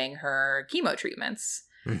she's getting her chemo treatments.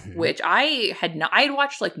 Which I had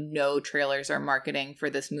watched like no trailers or marketing for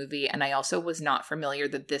this movie, and I also was not familiar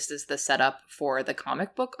that this is the setup for the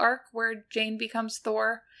comic book arc where Jane becomes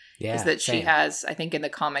Thor. Yeah, is that she has, I think in the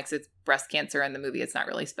comics it's breast cancer, in the movie it's not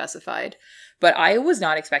really specified. But I was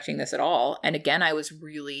not expecting this at all, and again I was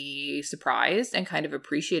really surprised and kind of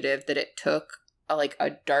appreciative that it took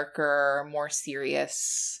a darker, more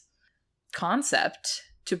serious concept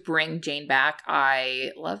to bring Jane back.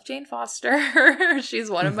 I love Jane Foster.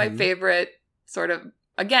 She's one of my favorite, sort of,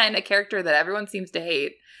 again, a character that everyone seems to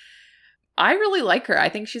hate. I really like her. I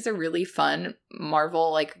think she's a really fun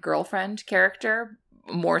Marvel like girlfriend character,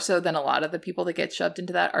 more so than a lot of the people that get shoved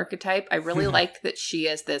into that archetype. I really like that she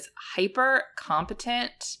is this hyper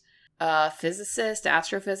competent physicist,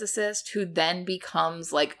 astrophysicist, who then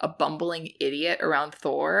becomes like a bumbling idiot around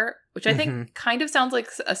Thor, which I think kind of sounds like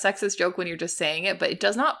a sexist joke when you're just saying it, but it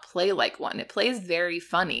does not play like one. It plays very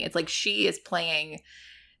funny. It's like she is playing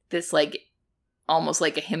this like almost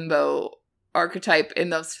like a himbo archetype in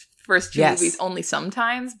those first two movies only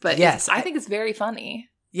sometimes, but I think it's very funny.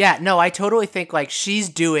 Yeah, no, I totally think like she's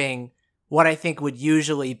doing what I think would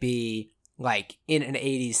usually be like in an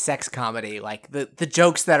 80s sex comedy, like the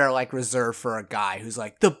jokes that are like reserved for a guy who's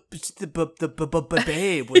like the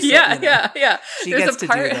babe was yeah. She gets to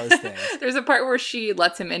do those things. There's a part where she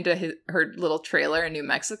lets him into her little trailer in New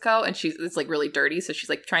Mexico, and it's like really dirty, so she's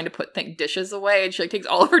like trying to put dishes away, and she like takes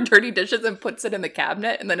all of her dirty dishes and puts it in the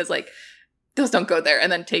cabinet, and then is like, those don't go there,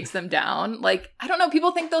 and then takes them down. Like, I don't know,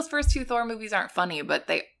 people think those first two Thor movies aren't funny, but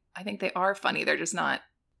I think they are funny. They're just not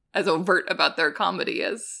as overt about their comedy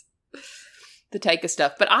as the Taika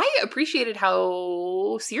stuff. But I appreciated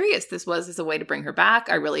how serious this was as a way to bring her back.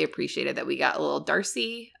 I really appreciated that we got a little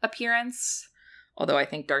Darcy appearance, although I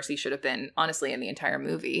think Darcy should have been, honestly, in the entire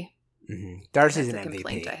movie. Mm-hmm. Darcy's an MVP.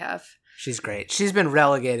 Complaint I have. She's great. She's been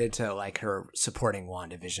relegated to like her supporting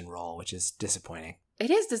WandaVision role, which is disappointing. It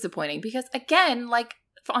is disappointing because, again, like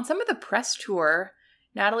on some of the press tour,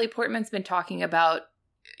 Natalie Portman's been talking about,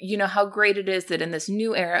 you know, how great it is that in this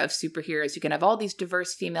new era of superheroes, you can have all these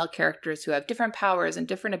diverse female characters who have different powers and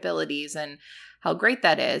different abilities, and how great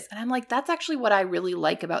that is. And I'm like, that's actually what I really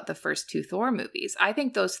like about the first two Thor movies. I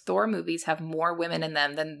think those Thor movies have more women in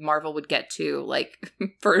them than Marvel would get to, like,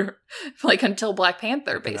 for like until Black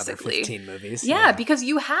Panther, like basically. Another 15 movies. Yeah, because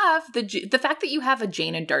you have the fact that you have a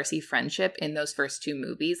Jane and Darcy friendship in those first two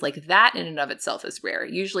movies, like that in and of itself is rare.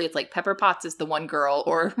 Usually it's like Pepper Potts is the one girl,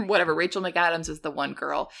 or whatever, Rachel McAdams is the one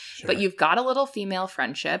girl. Sure. But you've got a little female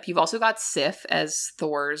friendship. You've also got Sif as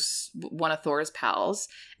one of Thor's pals.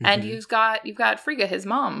 And you've got Frigga, his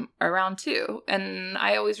mom, around too. And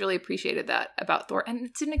I always really appreciated that about Thor. And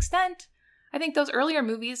to an extent, I think those earlier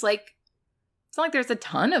movies, like, it's not like there's a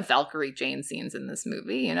ton of Valkyrie Jane scenes in this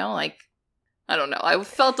movie, you know? Like, I don't know. I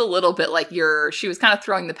felt a little bit like she was kind of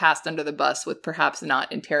throwing the past under the bus with perhaps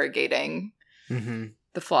not interrogating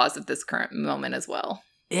the flaws of this current moment as well.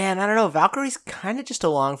 Yeah, and I don't know. Valkyrie's kind of just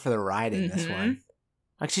along for the ride in this one.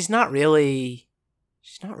 Like, she's not really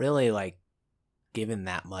like given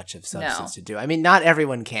that much of substance to do. I mean, not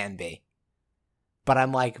everyone can be, but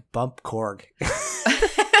I'm like, bump Korg.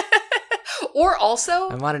 Or also,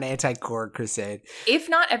 I'm on an anti-Korg crusade. If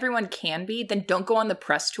not everyone can be, then don't go on the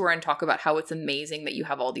press tour and talk about how it's amazing that you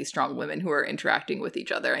have all these strong women who are interacting with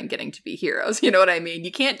each other and getting to be heroes. You know what I mean?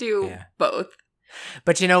 You can't do both.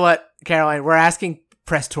 But you know what, Caroline? We're asking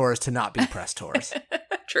press tours to not be press tours.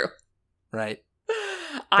 True. Right?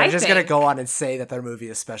 They're just going to go on and say that their movie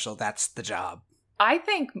is special. That's the job. I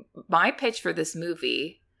think my pitch for this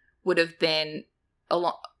movie would have been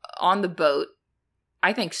on the boat.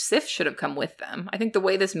 I think Sif should have come with them. I think the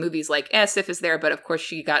way this movie's like, Sif is there, but of course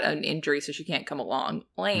she got an injury, so she can't come along.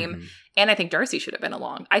 Lame. And I think Darcy should have been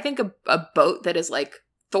along. I think a boat that is like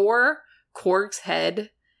Thor, Korg's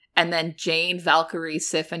head, and then Jane, Valkyrie,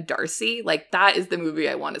 Sif, and Darcy, like that is the movie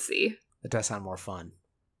I want to see. It does sound more fun.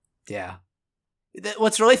 Yeah.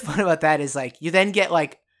 What's really fun about that is like you then get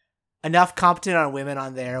like enough competent on women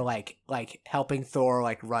on there, like helping Thor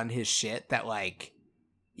like run his shit that like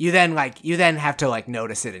you then have to like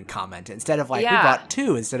notice it and comment instead of like we brought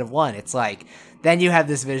 2 instead of 1. It's like then you have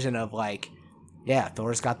this vision of like, yeah,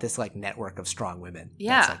 Thor's got this like network of strong women.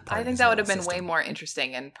 Yeah, like I think that would have been way more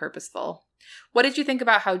interesting and purposeful. What did you think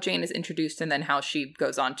about how Jane is introduced and then how she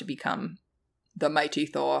goes on to become the mighty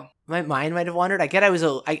Thor? My mind might have wandered. I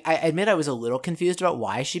admit I was a little confused about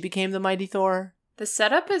why she became the mighty Thor. The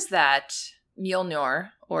setup is that Mjolnir,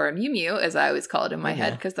 or Mew Mew, as I always call it in my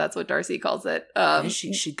head, because that's what Darcy calls it.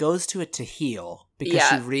 She goes to it to heal because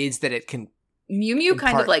she reads that it can. Mew Mew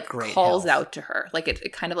kind of like calls out to her, like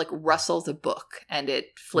it kind of like rustles a book and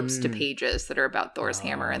it flips to pages that are about Thor's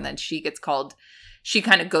hammer, and then she gets called. She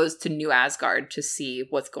kind of goes to New Asgard to see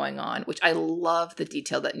what's going on, which I love the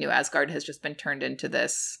detail that New Asgard has just been turned into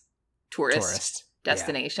this tourist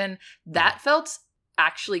destination. Yeah. That felt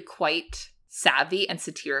actually quite savvy and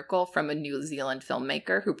satirical from a New Zealand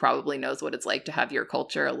filmmaker who probably knows what it's like to have your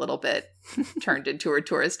culture a little bit turned into a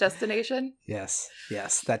tourist destination. Yes,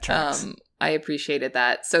 that tracks. I appreciated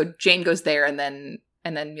that. So Jane goes there, and then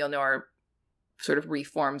Mjolnir sort of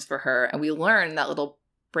reforms for her, and we learn that little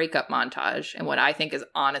breakup montage, and what I think is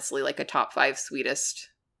honestly like a top 5 sweetest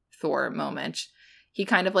Thor moment he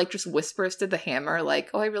kind of like just whispers to the hammer, like,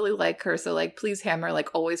 oh, I really like her. So like, please hammer, like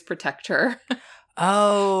always protect her.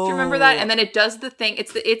 Oh. Do you remember that? And then it does the thing.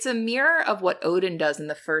 It's a mirror of what Odin does in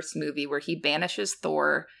the first movie where he banishes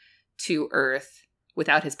Thor to Earth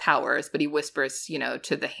without his powers, but he whispers, you know,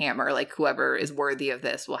 to the hammer, like whoever is worthy of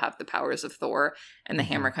this will have the powers of Thor. And the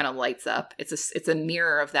hammer kind of lights up. It's a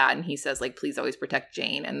mirror of that. And he says like, please always protect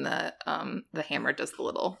Jane. And the hammer does the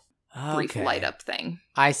little brief light up thing.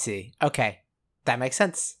 I see. Okay. That makes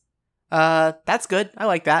sense. That's good. I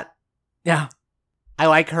like that. Yeah. I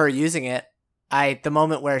like her using it. The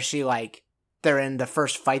moment where she like, they're in the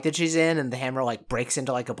first fight that she's in and the hammer like breaks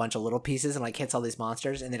into like a bunch of little pieces and like hits all these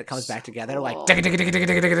monsters and then it comes back together like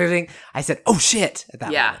ding. I said, oh shit, at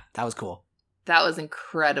that moment. That was cool. That was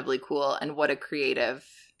incredibly cool, and what a creative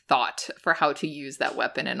thought for how to use that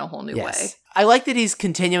weapon in a whole new way. I like that he's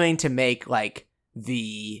continuing to make like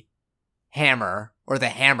the hammer or the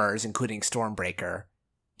hammers, including Stormbreaker,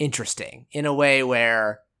 interesting in a way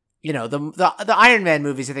where, you know, the Iron Man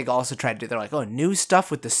movies, I think, also tried to do, they're like, oh, new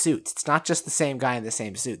stuff with the suits. It's not just the same guy in the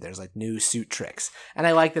same suit. There's like new suit tricks. And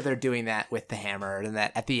I like that they're doing that with the hammer, and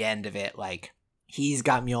that at the end of it, like, he's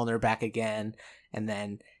got Mjolnir back again, and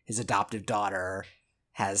then his adoptive daughter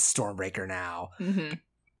has Stormbreaker now. Mm-hmm.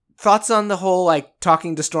 Thoughts on the whole, like,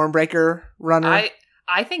 talking to Stormbreaker runner?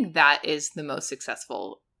 I think that is the most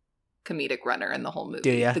successful comedic runner in the whole movie.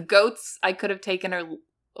 Do ya? The goats I could have taken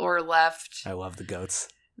or left. I love the goats.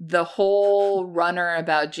 The whole runner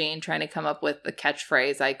about Jane trying to come up with the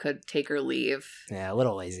catchphrase, I could take or leave. Yeah, a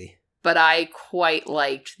little lazy. But I quite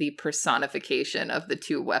liked the personification of the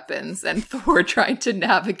two weapons and Thor trying to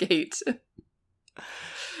navigate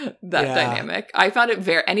that dynamic. I found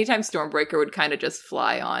it anytime Stormbreaker would kind of just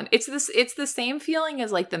fly on. It's the same feeling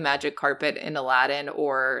as like the magic carpet in Aladdin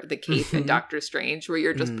or the cape in Doctor Strange, where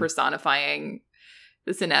you're just personifying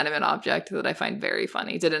this inanimate object that I find very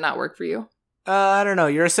funny. Did it not work for you? I don't know.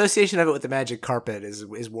 Your association of it with the magic carpet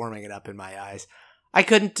is warming it up in my eyes. I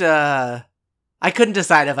couldn't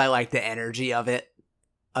decide if I liked the energy of it,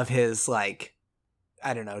 of his, like,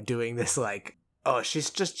 I don't know, doing this, like, oh,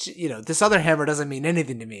 she's just, you know, this other hammer doesn't mean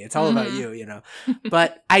anything to me. It's all about you, you know.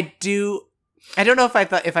 But I don't know if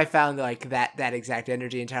I found like that exact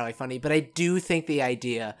energy entirely funny, but I do think the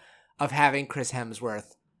idea of having Chris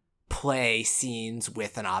Hemsworth play scenes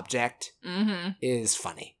with an object is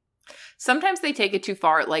funny. Sometimes they take it too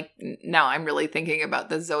far. Like, now I'm really thinking about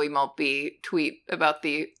the Zoe Maltby tweet about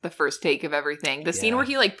the first take of everything. The scene where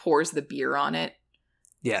he, like, pours the beer on it.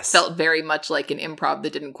 Yes. Felt very much like an improv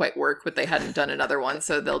that didn't quite work, but they hadn't done another one,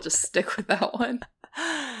 so they'll just stick with that one.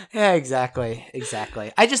 Yeah, exactly.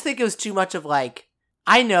 I just think it was too much of, like,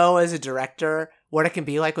 I know as a director what it can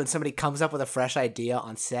be like when somebody comes up with a fresh idea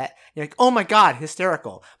on set. You're like, oh my God,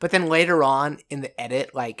 hysterical. But then later on in the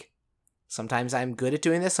edit, like, sometimes I'm good at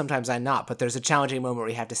doing this, sometimes I'm not. But there's a challenging moment where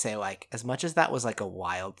you have to say, like, as much as that was, like, a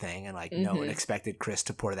wild thing and, like, no one expected Chris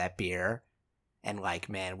to pour that beer and, like,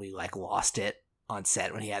 man, we, like, lost it on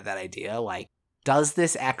set when he had that idea. Like, does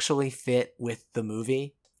this actually fit with the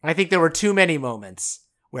movie? I think there were too many moments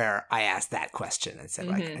where I asked that question and said,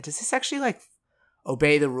 like, does this actually, like,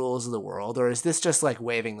 obey the rules of the world? Or is this just, like,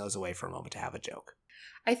 waving those away for a moment to have a joke?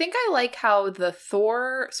 I think I like how the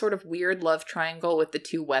Thor sort of weird love triangle with the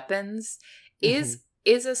two weapons is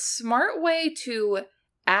a smart way to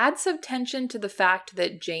add some tension to the fact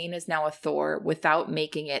that Jane is now a Thor without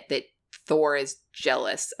making it that Thor is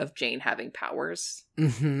jealous of Jane having powers,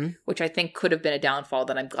 which I think could have been a downfall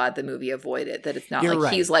that I'm glad the movie avoided. That it's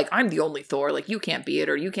not he's like, I'm the only Thor, like, you can't be it,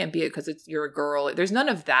 or you can't be it because you're a girl. There's none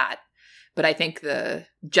of that. But I think the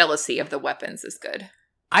jealousy of the weapons is good.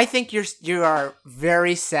 I think you are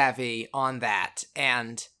very savvy on that.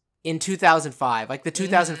 And in 2005, like the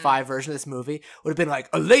 2005 version of this movie would have been like,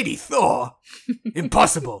 a lady Thor,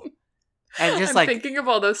 impossible. And just I'm thinking of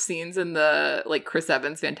all those scenes in the, like, Chris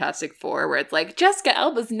Evans Fantastic Four where it's like, Jessica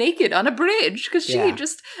Alba's naked on a bridge because she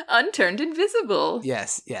just unturned invisible.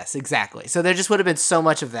 Yes, exactly. So there just would have been so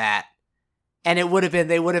much of that. And they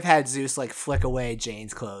would have had Zeus, like, flick away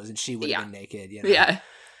Jane's clothes and she would have been naked, you know? Yeah.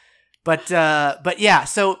 But yeah,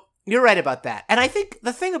 so you're right about that. And I think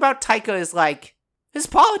the thing about Taika is, like, his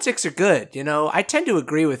politics are good, you know? I tend to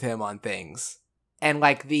agree with him on things. And,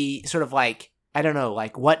 like, the sort of, like, I don't know,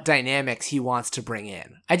 like, what dynamics he wants to bring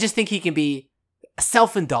in. I just think he can be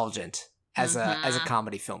self-indulgent as a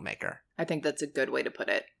comedy filmmaker. I think that's a good way to put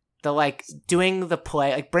it. The, like, doing the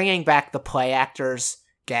play, like, bringing back the play actors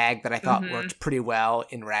gag that I thought worked pretty well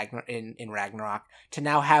in Ragnarok, to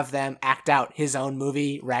now have them act out his own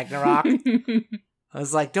movie Ragnarok. I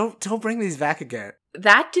was like, don't bring these back again.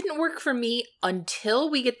 that didn't work for me until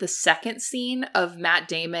we get the second scene of Matt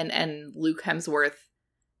Damon and Luke Hemsworth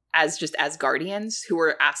as just Asgardians who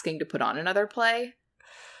were asking to put on another play.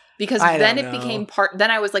 Because then it became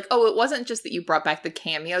then I was like, oh, it wasn't just that you brought back the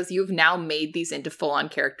cameos. You've now made these into full-on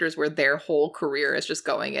characters where their whole career is just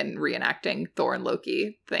going and reenacting Thor and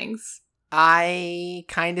Loki things. I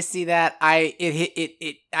kind of see that. I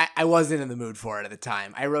wasn't in the mood for it at the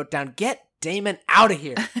time. I wrote down, get Damon out of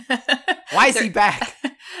here. Why is he back?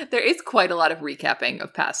 There is quite a lot of recapping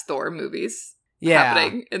of past Thor movies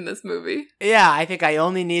happening in this movie. Yeah, I think I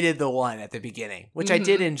only needed the one at the beginning, which I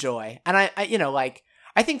did enjoy. And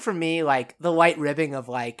I think for me, like, the white ribbing of,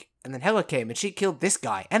 like, and then Hela came and she killed this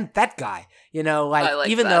guy and that guy, even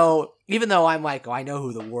though I'm like, oh, I know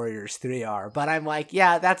who the Warriors 3 are, but I'm like,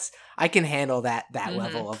 yeah, I can handle that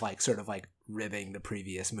level of, like, sort of, like, ribbing the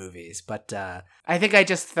previous movies. But I think I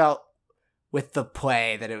just felt with the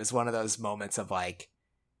play that it was one of those moments of, like,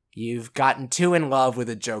 you've gotten too in love with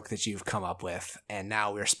a joke that you've come up with, and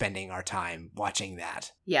now we're spending our time watching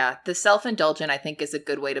that. Yeah, the self-indulgent, I think, is a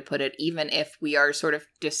good way to put it, even if we are sort of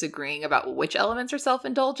disagreeing about which elements are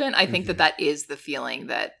self-indulgent. I think that is the feeling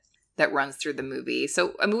that runs through the movie.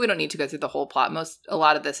 So, I mean, we don't need to go through the whole plot. A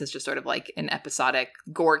lot of this is just sort of like an episodic,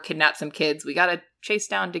 Gore kidnaps some kids, we gotta chase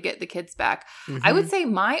down to get the kids back. I would say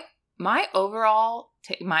my overall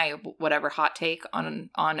my whatever hot take on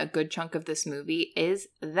a good chunk of this movie is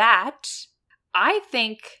that I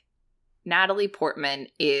think Natalie Portman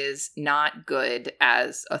is not good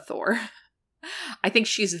as a Thor. I think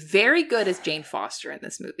she's very good as Jane Foster in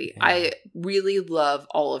this movie. Yeah. I really love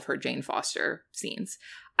all of her Jane Foster scenes.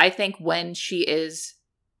 I think she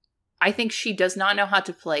does not know how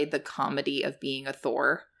to play the comedy of being a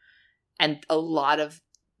Thor. And a lot of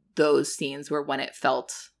those scenes were when it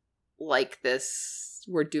felt like this,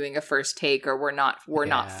 we're doing a first take, or we're not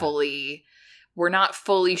fully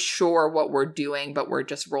sure what we're doing, but we're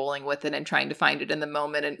just rolling with it and trying to find it in the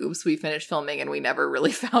moment, and oops, we finished filming and we never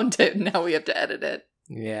really found it, and now we have to edit it.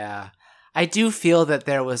 Yeah. I do feel that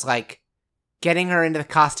there was, like, getting her into the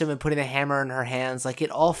costume and putting the hammer in her hands, like, it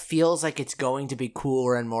all feels like it's going to be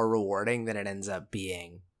cooler and more rewarding than it ends up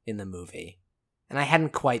being in the movie. And I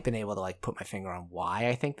hadn't quite been able to, like, put my finger on why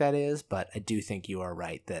I think that is, but I do think you are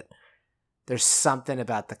right that there's something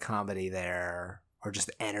about the comedy there, or just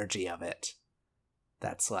the energy of it,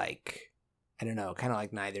 that's, like, I don't know, kind of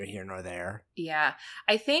like neither here nor there. Yeah.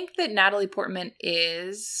 I think that Natalie Portman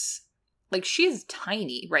is, like, she's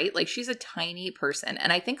tiny, right? Like, she's a tiny person.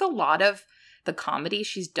 And I think a lot of the comedy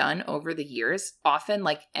she's done over the years often,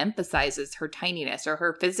 like, emphasizes her tininess or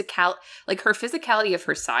her physicality of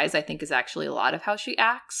her size, I think, is actually a lot of how she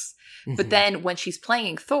acts. But then when she's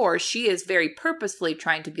playing Thor, she is very purposefully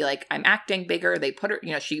trying to be like, I'm acting bigger. They put her,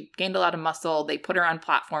 she gained a lot of muscle. They put her on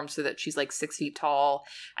platforms so that she's like 6 feet tall.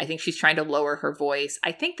 I think she's trying to lower her voice.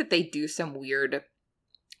 I think that they do some weird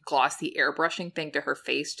glossy airbrushing thing to her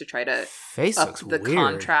face to try to up the weird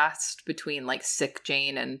contrast between, like, sick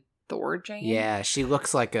Jane and Thor Jane. Yeah, she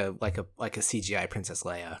looks like a CGI Princess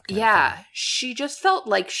Leia. Yeah, she just felt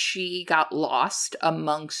like she got lost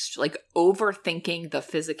amongst, like, overthinking the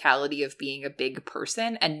physicality of being a big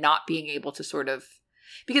person and not being able to sort of,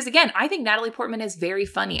 because again, I think Natalie Portman is very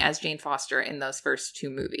funny as Jane Foster in those first 2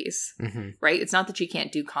 movies, right? It's not that she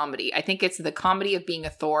can't do comedy. I think it's the comedy of being a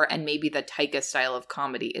Thor, and maybe the Taika style of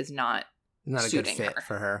comedy is not a good fit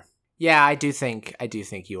for her. Yeah, I do think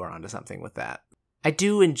you are onto something with that. I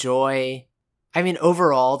do enjoy, I mean,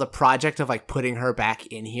 overall, the project of, like, putting her back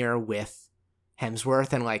in here with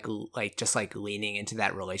Hemsworth and, like just, like, leaning into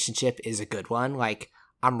that relationship is a good one. Like,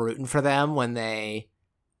 I'm rooting for them when they,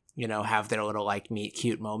 have their little, like, meet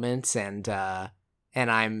cute moments, and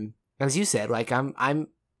I'm, as you said, like, I'm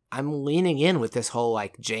leaning in with this whole,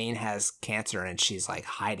 like, Jane has cancer and she's, like,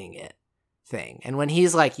 hiding it thing. And when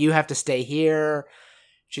he's like, you have to stay here,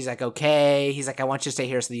 she's like, okay. He's like, I want you to stay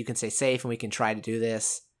here so that you can stay safe and we can try to do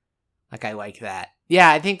this. Like, I like that. Yeah,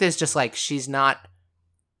 I think there's just, like, she's not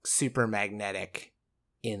super magnetic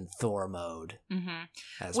in Thor mode.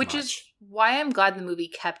 Which is why I'm glad the movie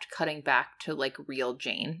kept cutting back to, like, real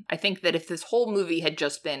Jane. I think that if this whole movie had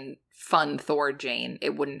just been fun Thor Jane,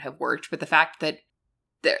 it wouldn't have worked. But the fact that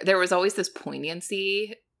there was always this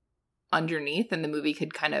poignancy underneath, and the movie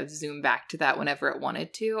could kind of zoom back to that whenever it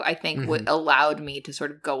wanted to, I think what allowed me to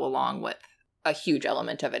sort of go along with a huge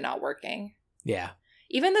element of it not working. Yeah.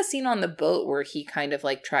 Even the scene on the boat where he kind of,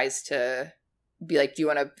 like, tries to be like, do you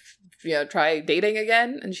want to, try dating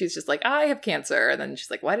again? And she's just like, I have cancer. And then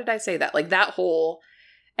she's like, why did I say that? Like, that whole,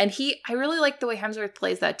 and I really like the way Hemsworth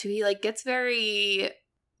plays that too. He, like, gets very,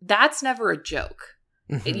 that's never a joke.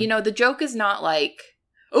 The joke is not like,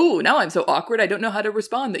 oh, now I'm so awkward, I don't know how to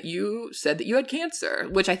respond that you said that you had cancer,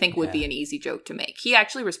 which I think would be an easy joke to make. He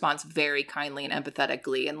actually responds very kindly and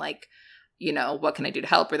empathetically and like, you know, what can I do to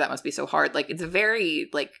help? Or that must be so hard. Like, it's a very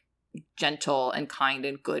like gentle and kind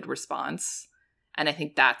and good response. And I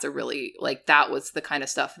think that's a really, like, that was the kind of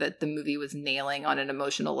stuff that the movie was nailing on an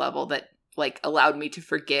emotional level that like allowed me to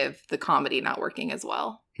forgive the comedy not working as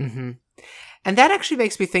well. Mm-hmm. And that actually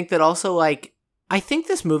makes me think that also, like, I think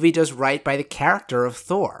this movie does right by the character of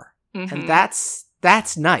Thor. Mm-hmm. And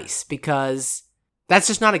that's nice, because that's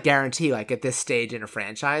just not a guarantee, like, at this stage in a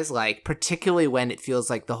franchise, like, particularly when it feels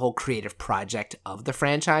like the whole creative project of the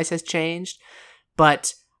franchise has changed.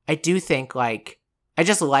 But I do think, like, I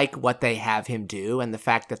just like what they have him do, and the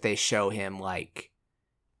fact that they show him, like,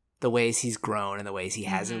 the ways he's grown and the ways he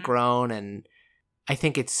hasn't grown. And I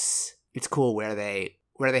think it's cool where they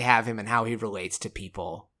have him and how he relates to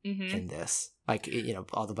people in this. Like, you know,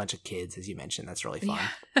 all the bunch of kids, as you mentioned, that's really fun.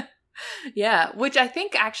 Yeah, which I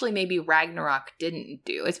think actually maybe Ragnarok didn't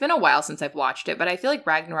do. It's been a while since I've watched it, but I feel like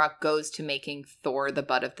Ragnarok goes to making Thor the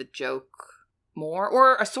butt of the joke more,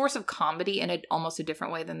 or a source of comedy in almost a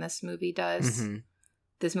different way than this movie does. Mm-hmm.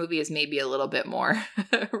 This movie is maybe a little bit more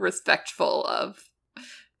respectful of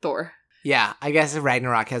Thor. Yeah, I guess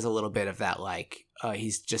Ragnarok has a little bit of that, like,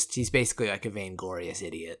 he's basically like a vainglorious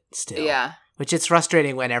idiot still. Yeah. Which it's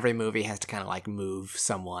frustrating when every movie has to kind of like move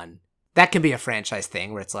someone. That can be a franchise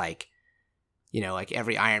thing where it's like, you know, like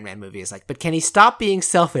every Iron Man movie is like, but can he stop being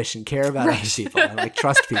selfish and care about other people and like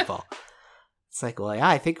trust people? It's like, well, yeah,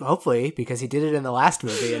 I think hopefully, because he did it in the last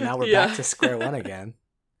movie and now we're back to square one again.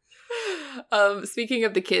 Speaking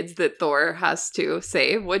of the kids that Thor has to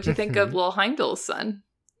save, what'd you think of Lil Heimdall's son,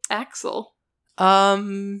 Axel?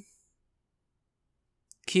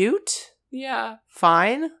 Cute. Yeah.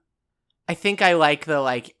 Fine. I think I like the,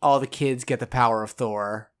 like, all the kids get the power of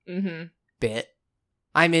Thor bit.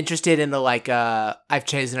 I'm interested in the, like, I've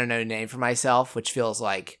chosen a new name for myself, which feels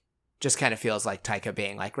like, just kind of feels like Taika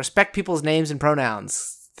being like, respect people's names and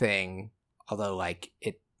pronouns thing. Although, like,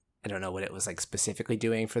 I don't know what it was, like, specifically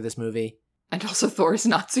doing for this movie. And also Thor's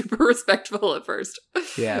not super respectful at first.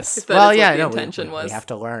 Yes. Well, yeah, the intention was. We have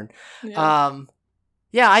to learn. Yeah.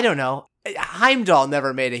 Yeah, I don't know. Heimdall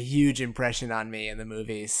never made a huge impression on me in the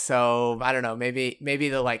movies, so I don't know. Maybe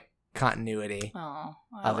the like continuity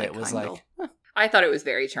of it was Heimdall. like. Huh. I thought it was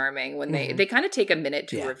very charming when they kind of take a minute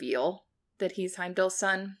to reveal that he's Heimdall's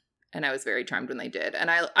son, and I was very charmed when they did.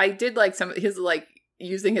 And I did like some of his like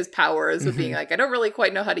using his powers of being like, I don't really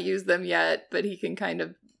quite know how to use them yet, but he can kind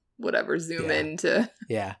of zoom in to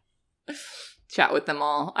chat with them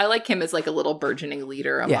all. I like him as like a little burgeoning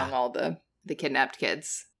leader among all the kidnapped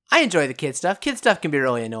kids. I enjoy the kid stuff. Kid stuff can be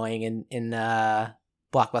really annoying in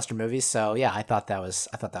blockbuster movies. So yeah, I thought that was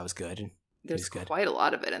good. There's quite a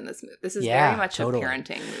lot of it in this movie. This is very much a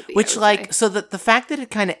parenting movie. Which like, so the fact that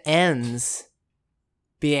it kind of ends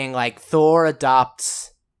being like Thor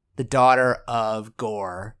adopts the daughter of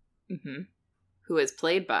Gorr, who is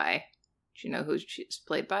played by. Do you know who she's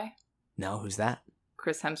played by? No, who's that?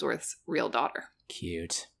 Chris Hemsworth's real daughter.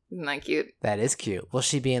 Cute. Isn't that cute? That is cute. Will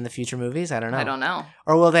she be in the future movies? I don't know. I don't know.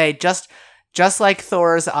 Or will they just like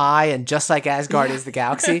Thor's eye and just like Asgardians of the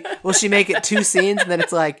Galaxy, will she make it 2 scenes and then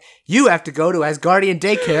it's like, you have to go to Asgardian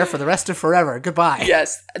daycare for the rest of forever. Goodbye.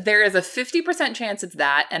 Yes. There is a 50% chance it's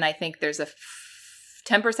that, and I think there's a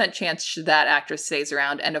 10% chance that actress stays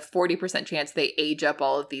around, and a 40% chance they age up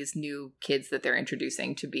all of these new kids that they're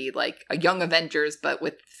introducing to be like a young Avengers, but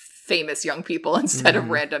with famous young people instead of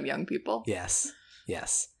random young people. Yes.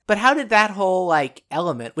 But how did that whole like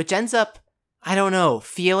element, which ends up, I don't know,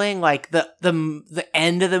 feeling like the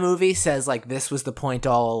end of the movie says like this was the point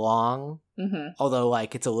all along, although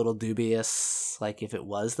like it's a little dubious like if it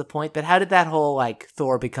was the point, but how did that whole like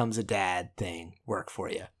Thor becomes a dad thing work for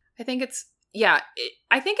you? I think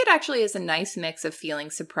I think it actually is a nice mix of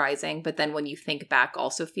feeling surprising, but then when you think back,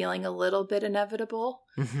 also feeling a little bit inevitable.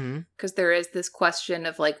 Because there is this question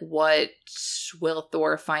of like, what will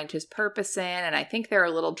Thor find his purpose in? And I think there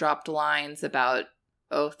are little dropped lines about,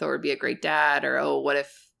 oh, Thor would be a great dad, or oh, what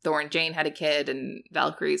if Thor and Jane had a kid? And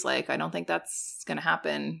Valkyrie's like, I don't think that's going to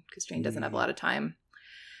happen because Jane doesn't have a lot of time.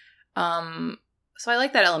 So I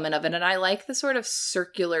like that element of it, and I like the sort of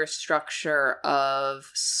circular structure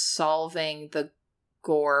of solving the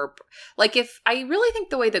Gorr. Like, if I really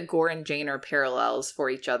think the way that Gorr and Jane are parallels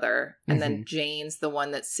for each other, and then Jane's the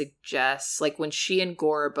one that suggests, like, when she and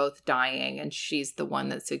Gorr are both dying, and she's the one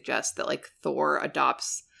that suggests that, like, Thor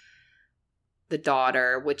adopts the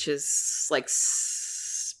daughter, which is, like,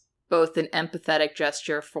 both an empathetic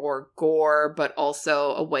gesture for Gorr, but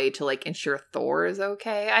also a way to like ensure Thor is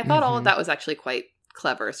okay. I thought all of that was actually quite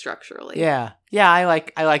clever structurally. Yeah. Yeah, I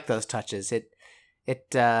like those touches.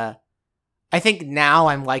 I think now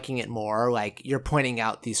I'm liking it more. Like, you're pointing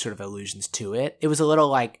out these sort of allusions to it. It was a little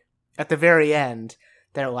like, at the very end,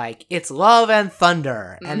 they're like, it's love and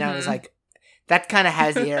thunder. And I was like, that kind of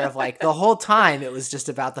has the air of like, the whole time it was just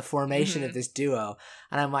about the formation of this duo.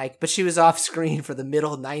 And I'm like, but she was off screen for the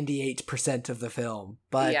middle 98% of the film.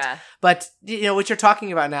 But you know, what you're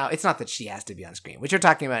talking about now, it's not that she has to be on screen. What you're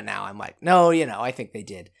talking about now, I'm like, no, you know, I think they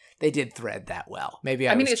did thread that well. Maybe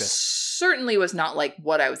I mean, it certainly was not like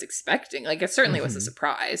what I was expecting. Like, it certainly was a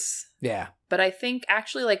surprise. Yeah. But I think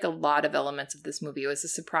actually, like, a lot of elements of this movie was a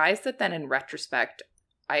surprise that then in retrospect,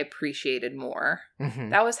 I appreciated more.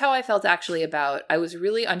 That was how I felt actually about, I was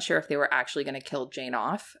really unsure if they were actually going to kill Jane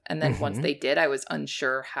off. And then once they did, I was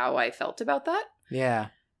unsure how I felt about that. Yeah.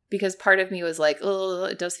 Because part of me was like, oh,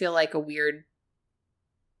 it does feel like a weird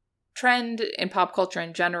trend in pop culture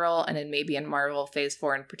in general, and then maybe in Marvel Phase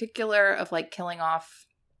 4 in particular, of like killing off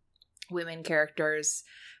women characters.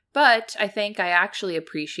 But I think I actually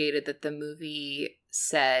appreciated that the movie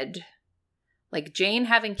said, like, Jane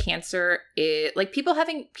having cancer, like, people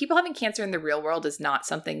having cancer in the real world is not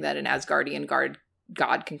something that an Asgardian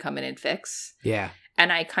god can come in and fix. Yeah.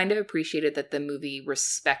 And I kind of appreciated that the movie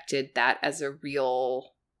respected that as a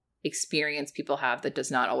real experience people have that does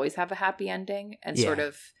not always have a happy ending. And sort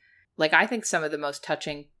of, like, I think some of the most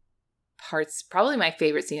touching parts, probably my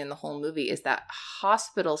favorite scene in the whole movie, is that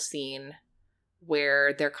hospital scene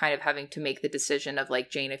where they're kind of having to make the decision of like,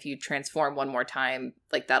 Jane, if you transform one more time,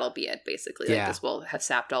 like, that'll be it, basically. Like, this will have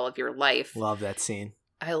sapped all of your life. Love that scene.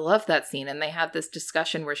 I love that scene. And they have this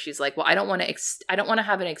discussion where she's like, well, I don't want to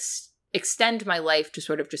have extend my life to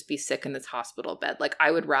sort of just be sick in this hospital bed. Like, I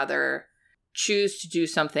would rather choose to do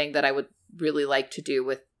something that I would really like to do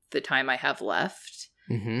with the time I have left.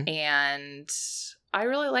 And I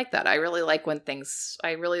really like that. I really like when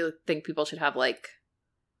I really think people should have, like,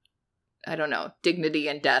 I don't know, dignity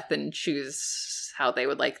in death and choose how they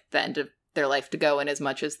would like the end of their life to go in as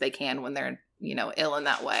much as they can when they're, you know, ill in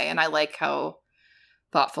that way. And I like how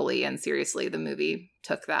thoughtfully and seriously the movie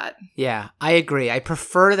took that. Yeah, I agree. I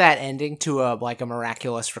prefer that ending to a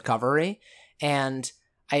miraculous recovery. And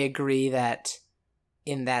I agree that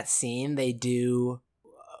in that scene, they do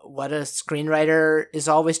what a screenwriter is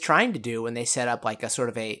always trying to do when they set up like a sort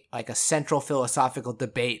of a central philosophical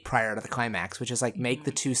debate prior to the climax, which is like make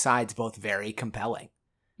the two sides both very compelling,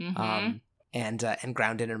 and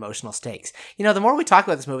grounded in emotional stakes. You know, the more we talk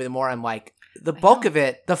about this movie, the more I'm like, the bulk of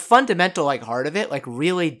it, the fundamental like heart of it, like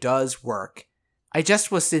really does work. I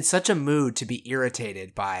just was in such a mood to be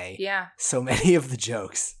irritated by so many of the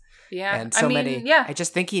jokes. Yeah. And so many. Yeah. I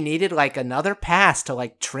just think he needed like another pass to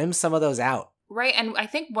like trim some of those out. Right. And I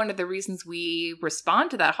think one of the reasons we respond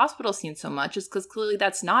to that hospital scene so much is because clearly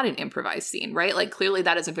that's not an improvised scene, right? Like, clearly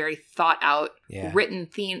that is a very thought out, written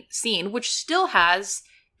scene, which still has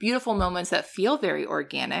beautiful moments that feel very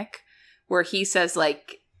organic, where he says,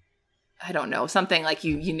 like, I don't know, something like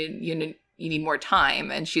you need more time.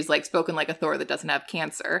 And she's like, spoken like a Thor that doesn't have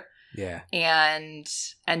cancer. Yeah. And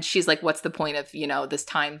she's like, what's the point of, you know, this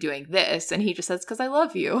time doing this? And he just says, because I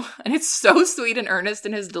love you. And it's so sweet and earnest,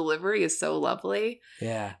 and his delivery is so lovely.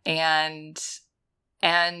 Yeah. And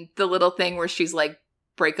the little thing where she's like,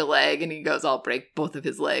 break a leg, and he goes, I'll break both of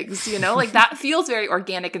his legs, you know, like, that feels very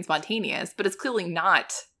organic and spontaneous, but it's clearly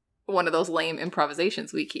not one of those lame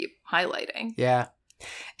improvisations we keep highlighting. Yeah.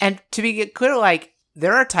 And to be clear, like,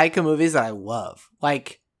 there are Taika movies that I love.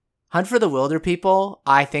 Like, Hunt for the Wilder People,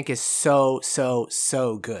 I think, is so, so,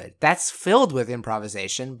 so good. That's filled with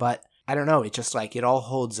improvisation, but I don't know. It just like, it all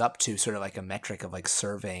holds up to sort of like a metric of like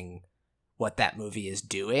serving what that movie is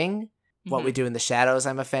doing. What We Do in the Shadows,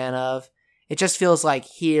 I'm a fan of. It just feels like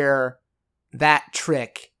here, that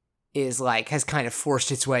trick is like, has kind of forced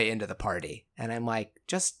its way into the party. And I'm like,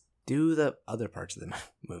 just do the other parts of the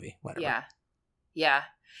movie, whatever. Yeah. Yeah.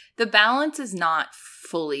 The balance is not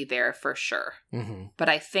fully there for sure. But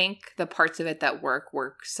I think the parts of it that work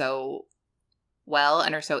so well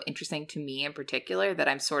and are so interesting to me in particular that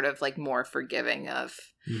I'm sort of like more forgiving of.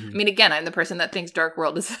 I mean, again, I'm the person that thinks Dark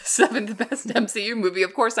World is the 7th best MCU movie.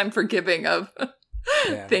 Of course, I'm forgiving of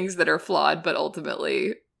things that are flawed, but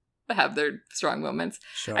ultimately have their strong moments.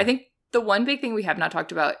 Sure. I think the one big thing we have not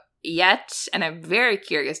talked about yet, and I'm very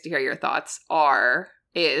curious to hear your thoughts,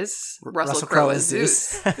 is Russell Crowe as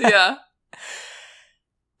Zeus. Yeah.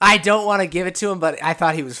 I don't want to give it to him, but I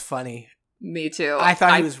thought he was funny. Me too. I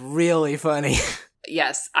thought he was really funny.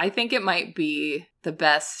 Yes. I think it might be the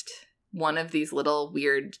best one of these little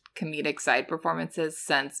weird comedic side performances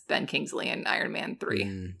since Ben Kingsley in Iron Man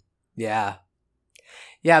 3. Yeah.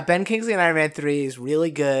 Yeah, Ben Kingsley in Iron Man 3 is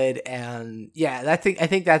really good, and yeah, I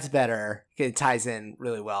think that's better. It ties in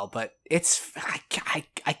really well, but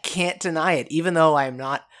I can't deny it. Even though I'm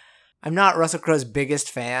not Russell Crowe's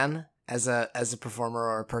biggest fan as a performer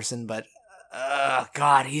or a person, but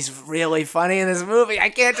God, he's really funny in this movie. I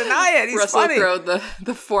can't deny it. He's Russell funny. Crowe,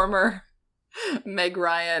 the former Meg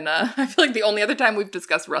Ryan. I feel like the only other time we've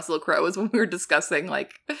discussed Russell Crowe is when we were discussing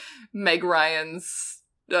like Meg Ryan's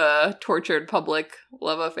tortured public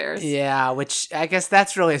love affairs. Yeah, which I guess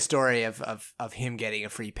that's really a story of him getting a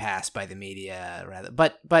free pass by the media, rather.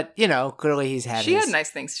 But you know, clearly he's had. She had nice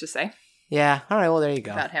things to say. Yeah. All right. Well, there you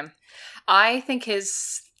go. About him, I think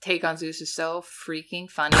his take on Zeus is so freaking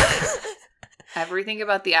funny. Everything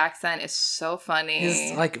about the accent is so funny.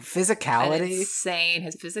 His like physicality, and insane.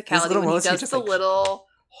 His physicality when he does just, the like, little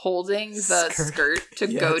holding the skirt to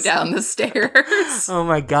Yes. go down the stairs. Oh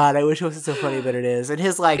my God, I wish it wasn't so funny, but it is. And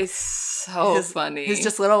his like, It's so funny. His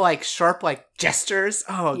just little like sharp like gestures.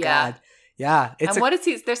 Oh Yeah. God, yeah. And what is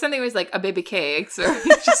he? There's something where he's like a baby cakes, or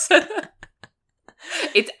just.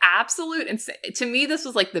 It's absolute insane. To me, this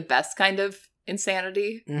was like the best kind of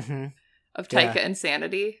insanity of Taika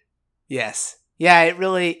insanity. Yes. Yeah, it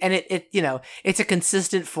really, and it you know, it's a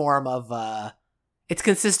consistent form of, it's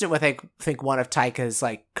consistent with, I think, one of Taika's,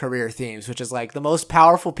 like, career themes, which is, like, the most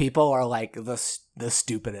powerful people are, like, the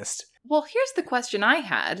stupidest. Well, here's the question I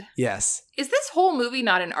had. Yes. Is this whole movie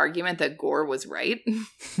not an argument that Gore was right?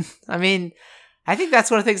 I mean, I think that's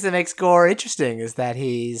one of the things that makes Gore interesting, is that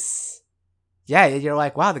he's, yeah, you're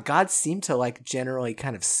like, wow, the gods seem to, like, generally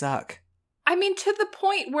kind of suck. I mean, to the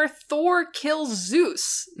point where Thor kills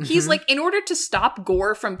Zeus. He's like, in order to stop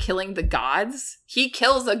Gore from killing the gods, he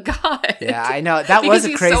kills a god. Yeah, I know. That was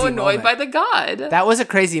a crazy moment. Because he's so annoyed by the god. That was a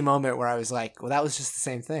crazy moment where I was like, well, that was just the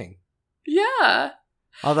same thing. Yeah.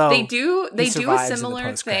 Although they do a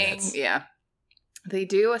similar thing. Yeah. They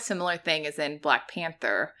do a similar thing as in Black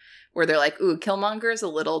Panther, where they're like, ooh, Killmonger's a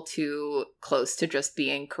little too close to just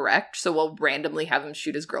being correct, so we'll randomly have him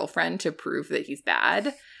shoot his girlfriend to prove that he's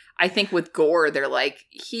bad. I think with Gore, they're like,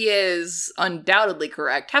 he is undoubtedly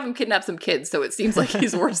correct. Have him kidnap some kids so it seems like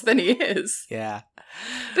he's worse than he is. Yeah.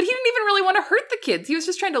 But he didn't even really want to hurt the kids. He was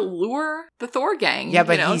just trying to lure the Thor gang, yeah,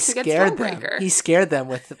 but he to get scared them. Stormbreaker. He scared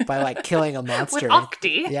them by like killing a monster. With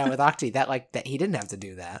Octi. Yeah, with Octi. That he didn't have to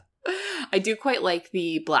do that. I do quite like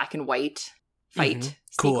the black and white fight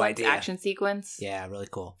cool idea. action sequence. Yeah, really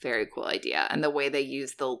cool. Very cool idea. And the way they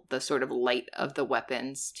use the sort of light of the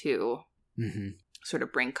weapons to sort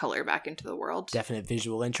of bring color back into the world. Definite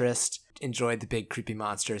visual interest. Enjoyed the big creepy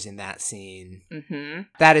monsters in that scene. Mm-hmm.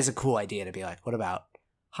 That is a cool idea to be like, what about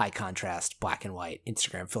high contrast, black and white,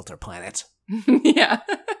 Instagram filter planet? Yeah.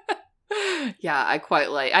 Yeah,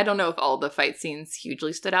 I don't know if all the fight scenes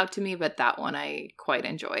hugely stood out to me, but that one I quite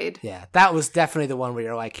enjoyed. Yeah, that was definitely the one where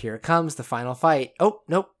you're like, here it comes, the final fight. Oh,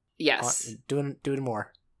 nope. Yes. Doing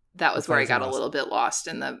more. That was where I got a little bit lost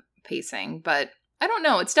in the pacing, but I don't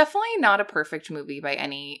know. It's definitely not a perfect movie by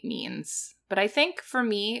any means. But I think for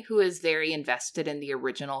me, who is very invested in the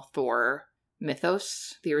original Thor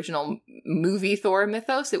mythos, the original movie Thor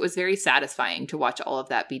mythos, it was very satisfying to watch all of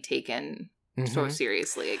that be taken so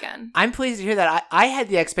seriously again. I'm pleased to hear that. I had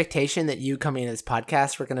the expectation that you coming into this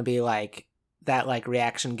podcast were going to be like that like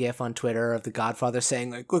reaction gif on Twitter of the Godfather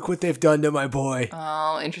saying like, look what they've done to my boy.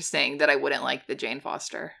 Oh, interesting. That I wouldn't like the Jane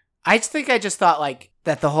Foster. I just thought like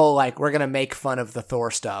that the whole like we're going to make fun of the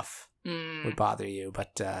Thor stuff would bother you.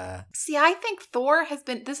 But see, I think Thor has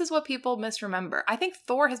been, this is what people misremember. I think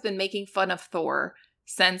Thor has been making fun of Thor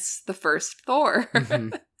since the first Thor.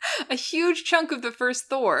 A huge chunk of the first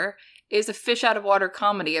Thor is a fish out of water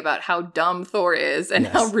comedy about how dumb Thor is and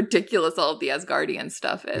how ridiculous all of the Asgardian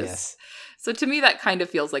stuff is. Yes. So to me, that kind of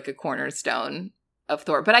feels like a cornerstone of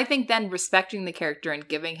Thor. But I think then respecting the character and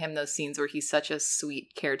giving him those scenes where he's such a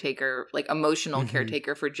sweet caretaker, like emotional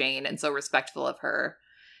caretaker for Jane and so respectful of her,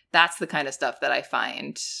 that's the kind of stuff that I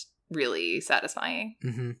find really satisfying.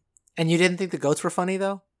 And you didn't think the goats were funny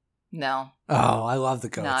though? No. Oh, I love the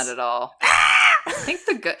goats. Not at all. I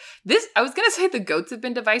think I was going to say the goats have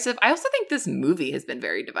been divisive. I also think this movie has been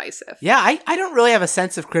very divisive. Yeah, I don't really have a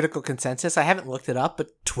sense of critical consensus. I haven't looked it up, but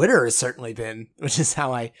Twitter has certainly been, which is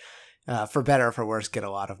how I, for better or for worse, get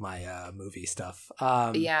a lot of my movie stuff.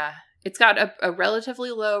 Yeah, it's got a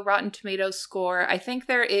relatively low Rotten Tomatoes score. I think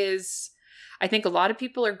a lot of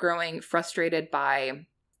people are growing frustrated by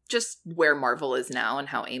just where Marvel is now and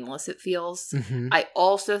how aimless it feels. I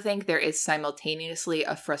also think there is simultaneously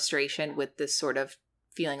a frustration with this sort of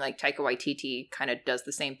feeling like Taika Waititi kind of does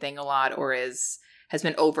the same thing a lot or has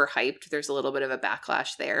been overhyped. There's a little bit of a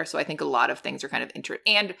backlash there. So I think a lot of things are kind of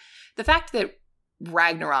and the fact that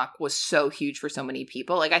Ragnarok was so huge for so many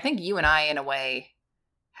people. Like, I think you and I, in a way,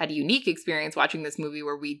 had a unique experience watching this movie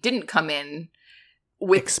where we didn't come in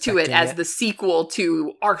to it as the sequel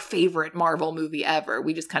to our favorite Marvel movie ever.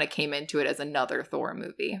 We just kind of came into it as another Thor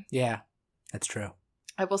movie. Yeah, that's true.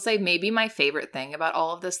 I will say maybe my favorite thing about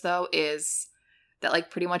all of this, though, is that,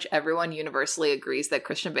 like, pretty much everyone universally agrees that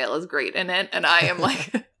Christian Bale is great in it, and I am,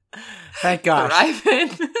 like, thank gosh.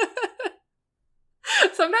 thriving.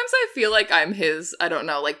 Sometimes I feel like I'm his, I don't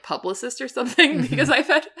know, like, publicist or something, because I've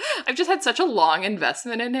just had such a long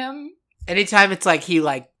investment in him. Anytime it's like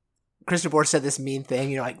Christian Bale said this mean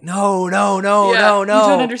thing, you're like, no. You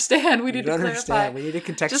don't understand. We need to clarify. We need to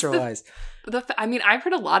contextualize. I mean, I've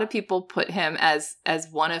heard a lot of people put him as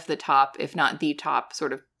one of the top, if not the top,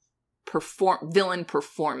 sort of villain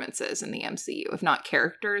performances in the MCU, if not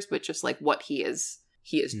characters, but just like what he is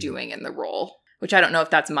doing in the role. Which I don't know if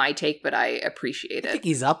that's my take, but I appreciate it. I think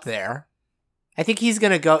he's up there. I think he's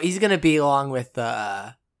gonna be along with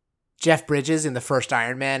Jeff Bridges in the first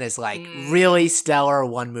Iron Man as like really stellar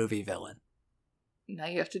one movie villain. Now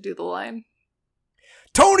you have to do the line.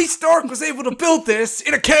 Tony Stark was able to build this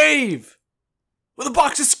in a cave with a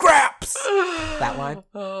box of scraps. That line?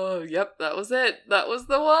 Oh, yep, that was it. That was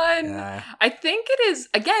the one. Yeah. I think it is,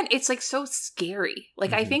 again, it's like so scary.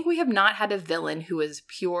 Like, I think we have not had a villain who is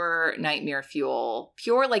pure nightmare fuel,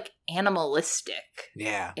 pure like animalistic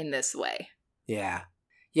in this way. Yeah.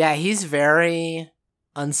 Yeah, he's very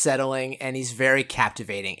unsettling and he's very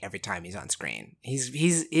captivating every time he's on screen.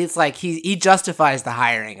 It's like he justifies the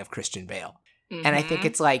hiring of Christian Bale. Mm-hmm. And I think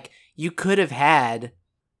it's like you could have had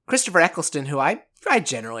Christopher Eccleston, who I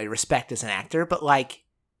generally respect as an actor, but like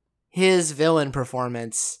his villain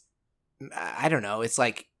performance, I don't know. It's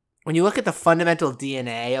like when you look at the fundamental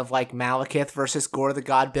DNA of like Malekith versus Gore the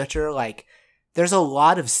God Butcher, like there's a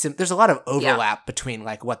lot of overlap between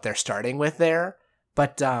like what they're starting with there,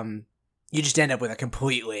 but you just end up with a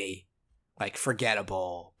completely like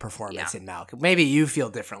forgettable performance in Malekith. Maybe you feel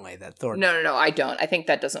differently that Thor. No, I don't. I think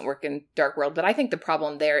that doesn't work in Dark World, but I think the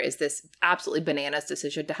problem there is this absolutely bananas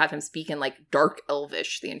decision to have him speak in like dark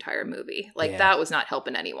Elvish the entire movie. Like that was not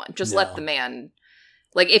helping anyone. Just let the man.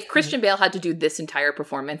 Like if Christian Bale had to do this entire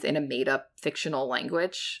performance in a made up fictional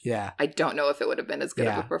language, I don't know if it would have been as good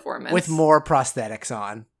of a performance with more prosthetics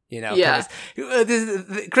on. You know,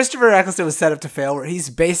 Christopher Eccleston was set up to fail where he's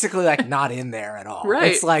basically like not in there at all.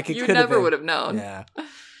 Right. It's like you never would have known. Yeah.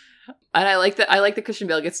 And I like that Christian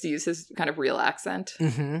Bale gets to use his kind of real accent.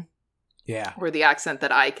 Mm-hmm. Yeah. Or the accent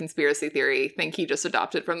that I, conspiracy theory, think he just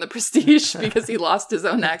adopted from The Prestige because he lost his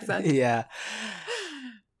own accent. Yeah.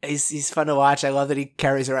 He's fun to watch. I love that he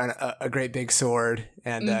carries around a great big sword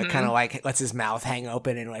and kind of like lets his mouth hang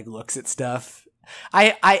open and like looks at stuff.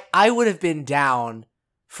 I would have been down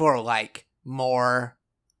for like more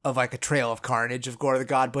of like a trail of carnage of Gore the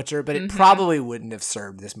God Butcher, but it probably wouldn't have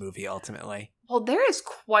served this movie ultimately. Well, there is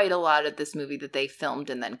quite a lot of this movie that they filmed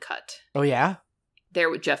and then cut. Oh yeah?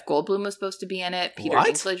 Jeff Goldblum was supposed to be in it. Peter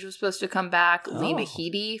Dinklage was supposed to come back. Lee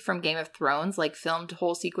Mahidi from Game of Thrones like filmed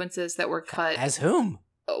whole sequences that were cut. As whom?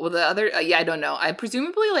 Well, the other, I don't know. I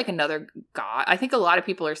presumably like another god. I think a lot of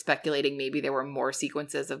people are speculating maybe there were more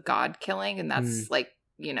sequences of god killing, and that's like,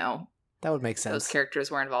 you know, that would make sense. Those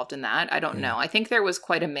characters were involved in that. I don't know. I think there was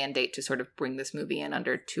quite a mandate to sort of bring this movie in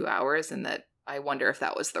under 2 hours, and that I wonder if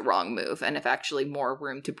that was the wrong move, and if actually more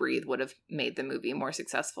room to breathe would have made the movie more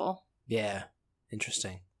successful. Yeah,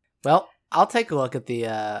 interesting. Well, I'll take a look at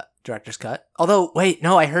the director's cut. Although, wait,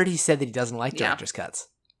 no, I heard he said that he doesn't like director's cuts.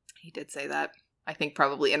 He did say that. I think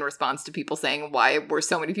probably in response to people saying, why were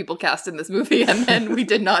so many people cast in this movie, and then we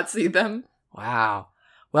did not see them. Wow.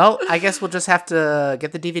 Well, I guess we'll just have to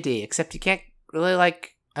get the DVD, except you can't really,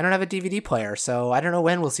 like, I don't have a DVD player, so I don't know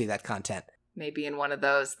when we'll see that content. Maybe in one of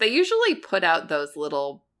those. They usually put out those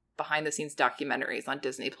little behind-the-scenes documentaries on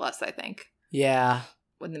Disney Plus, I think. Yeah.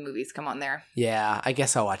 When the movies come on there. Yeah, I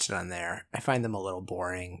guess I'll watch it on there. I find them a little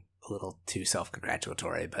boring, a little too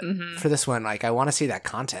self-congratulatory, but for this one, like, I want to see that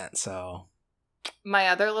content, so... My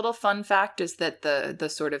other little fun fact is that the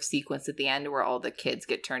sort of sequence at the end where all the kids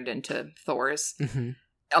get turned into Thors...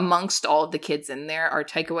 Amongst all of the kids in there are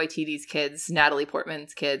Taika Waititi's kids, Natalie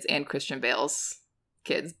Portman's kids, and Christian Bale's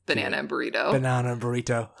kids, Banana and Burrito. Banana and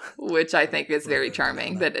Burrito. Which I think is very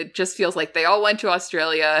charming. That it just feels like they all went to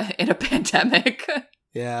Australia in a pandemic.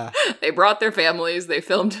 Yeah. They brought their families. They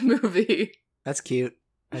filmed a movie. That's cute.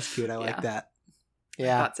 I like that.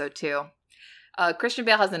 Yeah. I thought so too. Christian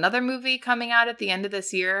Bale has another movie coming out at the end of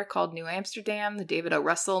this year called New Amsterdam, the David O.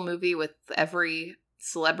 Russell movie with every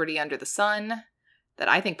celebrity under the sun. That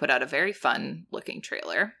I think put out a very fun looking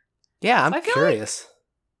trailer. Yeah, I'm curious.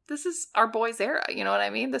 Like this is our boy's era, you know what I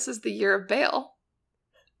mean? This is the year of Bale.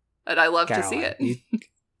 and I love to see it.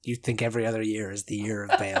 You think every other year is the year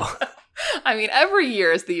of Bale. I mean, every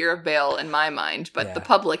year is the year of Bale in my mind, but the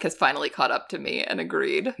public has finally caught up to me and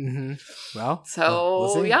agreed. Mm-hmm. Well, so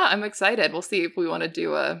we'll see. Yeah, I'm excited. We'll see if we want to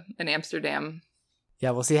do an Amsterdam.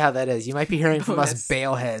 Yeah, we'll see how that is. You might be hearing from us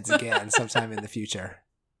Bale heads again sometime in the future.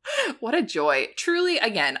 What a joy. Truly,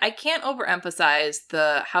 again, I can't overemphasize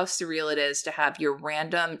how surreal it is to have your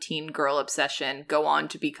random teen girl obsession go on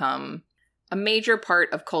to become a major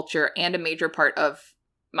part of culture and a major part of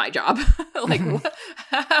my job. Like,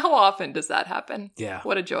 how often does that happen? Yeah.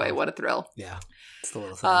 What a joy. What a thrill. Yeah. It's the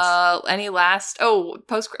little things. Any last,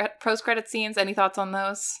 post-credit scenes? Any thoughts on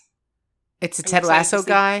those? It's a Ted Lasso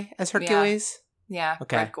guy as Hercules? Yeah.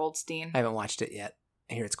 Okay. Brett Goldstein. I haven't watched it yet.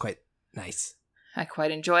 I hear it's quite nice. I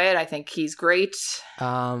quite enjoy it. I think he's great.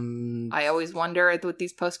 I always wonder with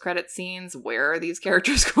these post-credit scenes, where are these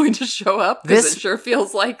characters going to show up? Because it sure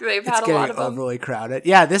feels like they've had a lot of them. It's overly crowded.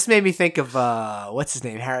 Yeah, this made me think of, what's his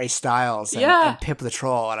name? Harry Styles and Pip the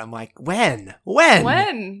Troll. And I'm like, when?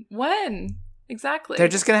 Exactly. They're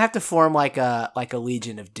just going to have to form like a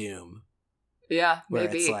Legion of Doom. Yeah, where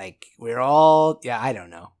maybe. It's like, we're all, I don't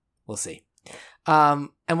know. We'll see. And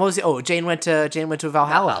what was it? Oh, Jane went to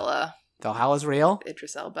Valhalla. Valhalla's real?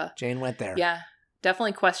 Idris Elba. Jane went there. Yeah.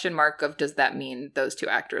 Definitely question mark of, does that mean those two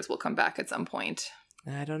actors will come back at some point?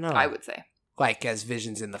 I don't know. I would say. Like as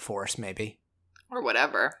visions in the Force, maybe. Or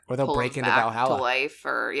whatever. Or they'll break into Valhalla. To life,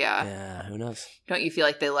 or Yeah, who knows? Don't you feel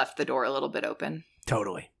like they left the door a little bit open?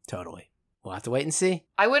 Totally. We'll have to wait and see.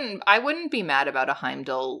 I wouldn't be mad about a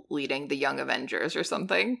Heimdall leading the Young Avengers or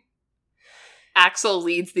something. Axel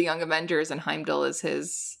leads the Young Avengers and Heimdall is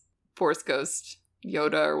his Force Ghost.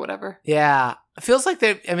 Yoda or whatever. Yeah. It feels like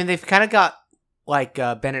they've kind of got like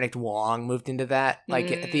Benedict Wong moved into that.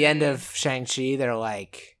 Like at the end of Shang-Chi, they're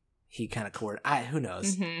like, he kind of who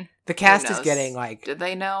knows? Mm-hmm. The cast is getting like. Did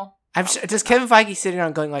they know? I'm sure, does Kevin Feige sitting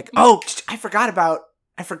around going like, oh, I forgot about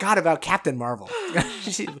Captain Marvel.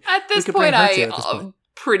 At this point, I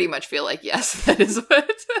pretty much feel like yes, that is what.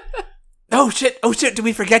 Oh shit! Did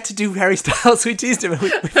we forget to do Harry Styles? We teased him and we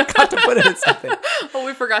forgot to put it in something. Oh,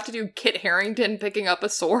 we forgot to do Kit Harington picking up a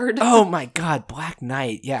sword. Oh my god, Black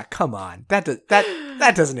Knight. Yeah, come on. That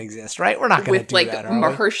doesn't exist, right? We're not going to do that, With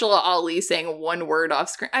Mahershala Ali saying one word off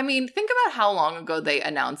screen. I mean, think about how long ago they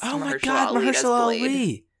announced Mahershala Ali as Blade.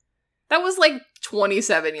 Ali. That was like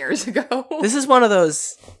 27 years ago. This is one of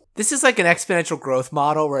those. This is like an exponential growth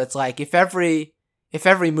model where it's like if every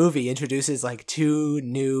movie introduces like 2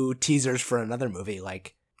 new teasers for another movie,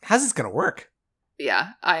 like how's this gonna work?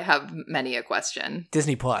 Yeah, I have many a question.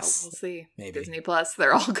 Disney Plus. We'll see. Maybe. Disney Plus,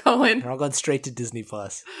 they're all going straight to Disney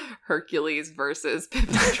Plus. Hercules versus Pip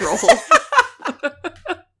the Troll.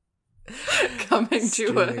 Coming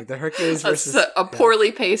to the Hercules versus a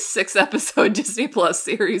poorly paced 6-episode Disney Plus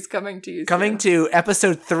series coming to you. Coming to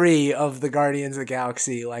episode 3 of the Guardians of the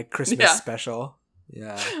Galaxy like Christmas special.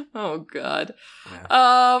 Yeah. Oh God.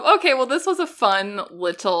 Yeah. Okay. Well, this was a fun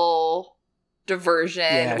little diversion.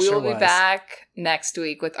 Yeah, we will be back next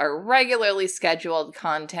week with our regularly scheduled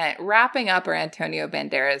content, wrapping up our Antonio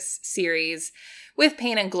Banderas series with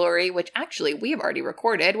Pain and Glory, which actually we have already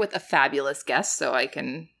recorded with a fabulous guest. So I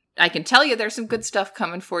can tell you there's some good stuff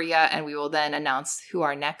coming for you, and we will then announce who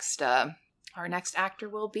our next actor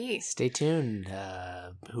will be. Stay tuned,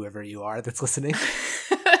 whoever you are that's listening.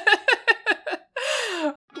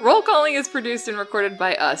 Roll Calling is produced and recorded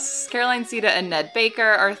by us, Caroline Sita and Ned Baker.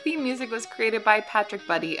 Our theme music was created by Patrick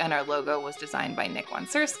Buddy, and our logo was designed by Nick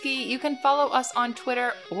Wansurski. You can follow us on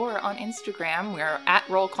Twitter or on Instagram. We're at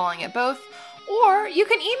Roll Calling at both. Or you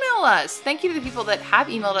can email us. Thank you to the people that have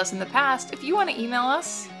emailed us in the past. If you want to email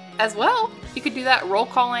us as well, you could do that,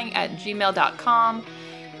 rollcalling@gmail.com.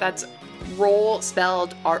 That's roll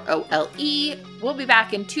spelled ROLE. We'll be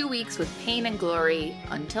back in 2 weeks with Pain and Glory.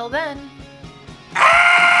 Until then...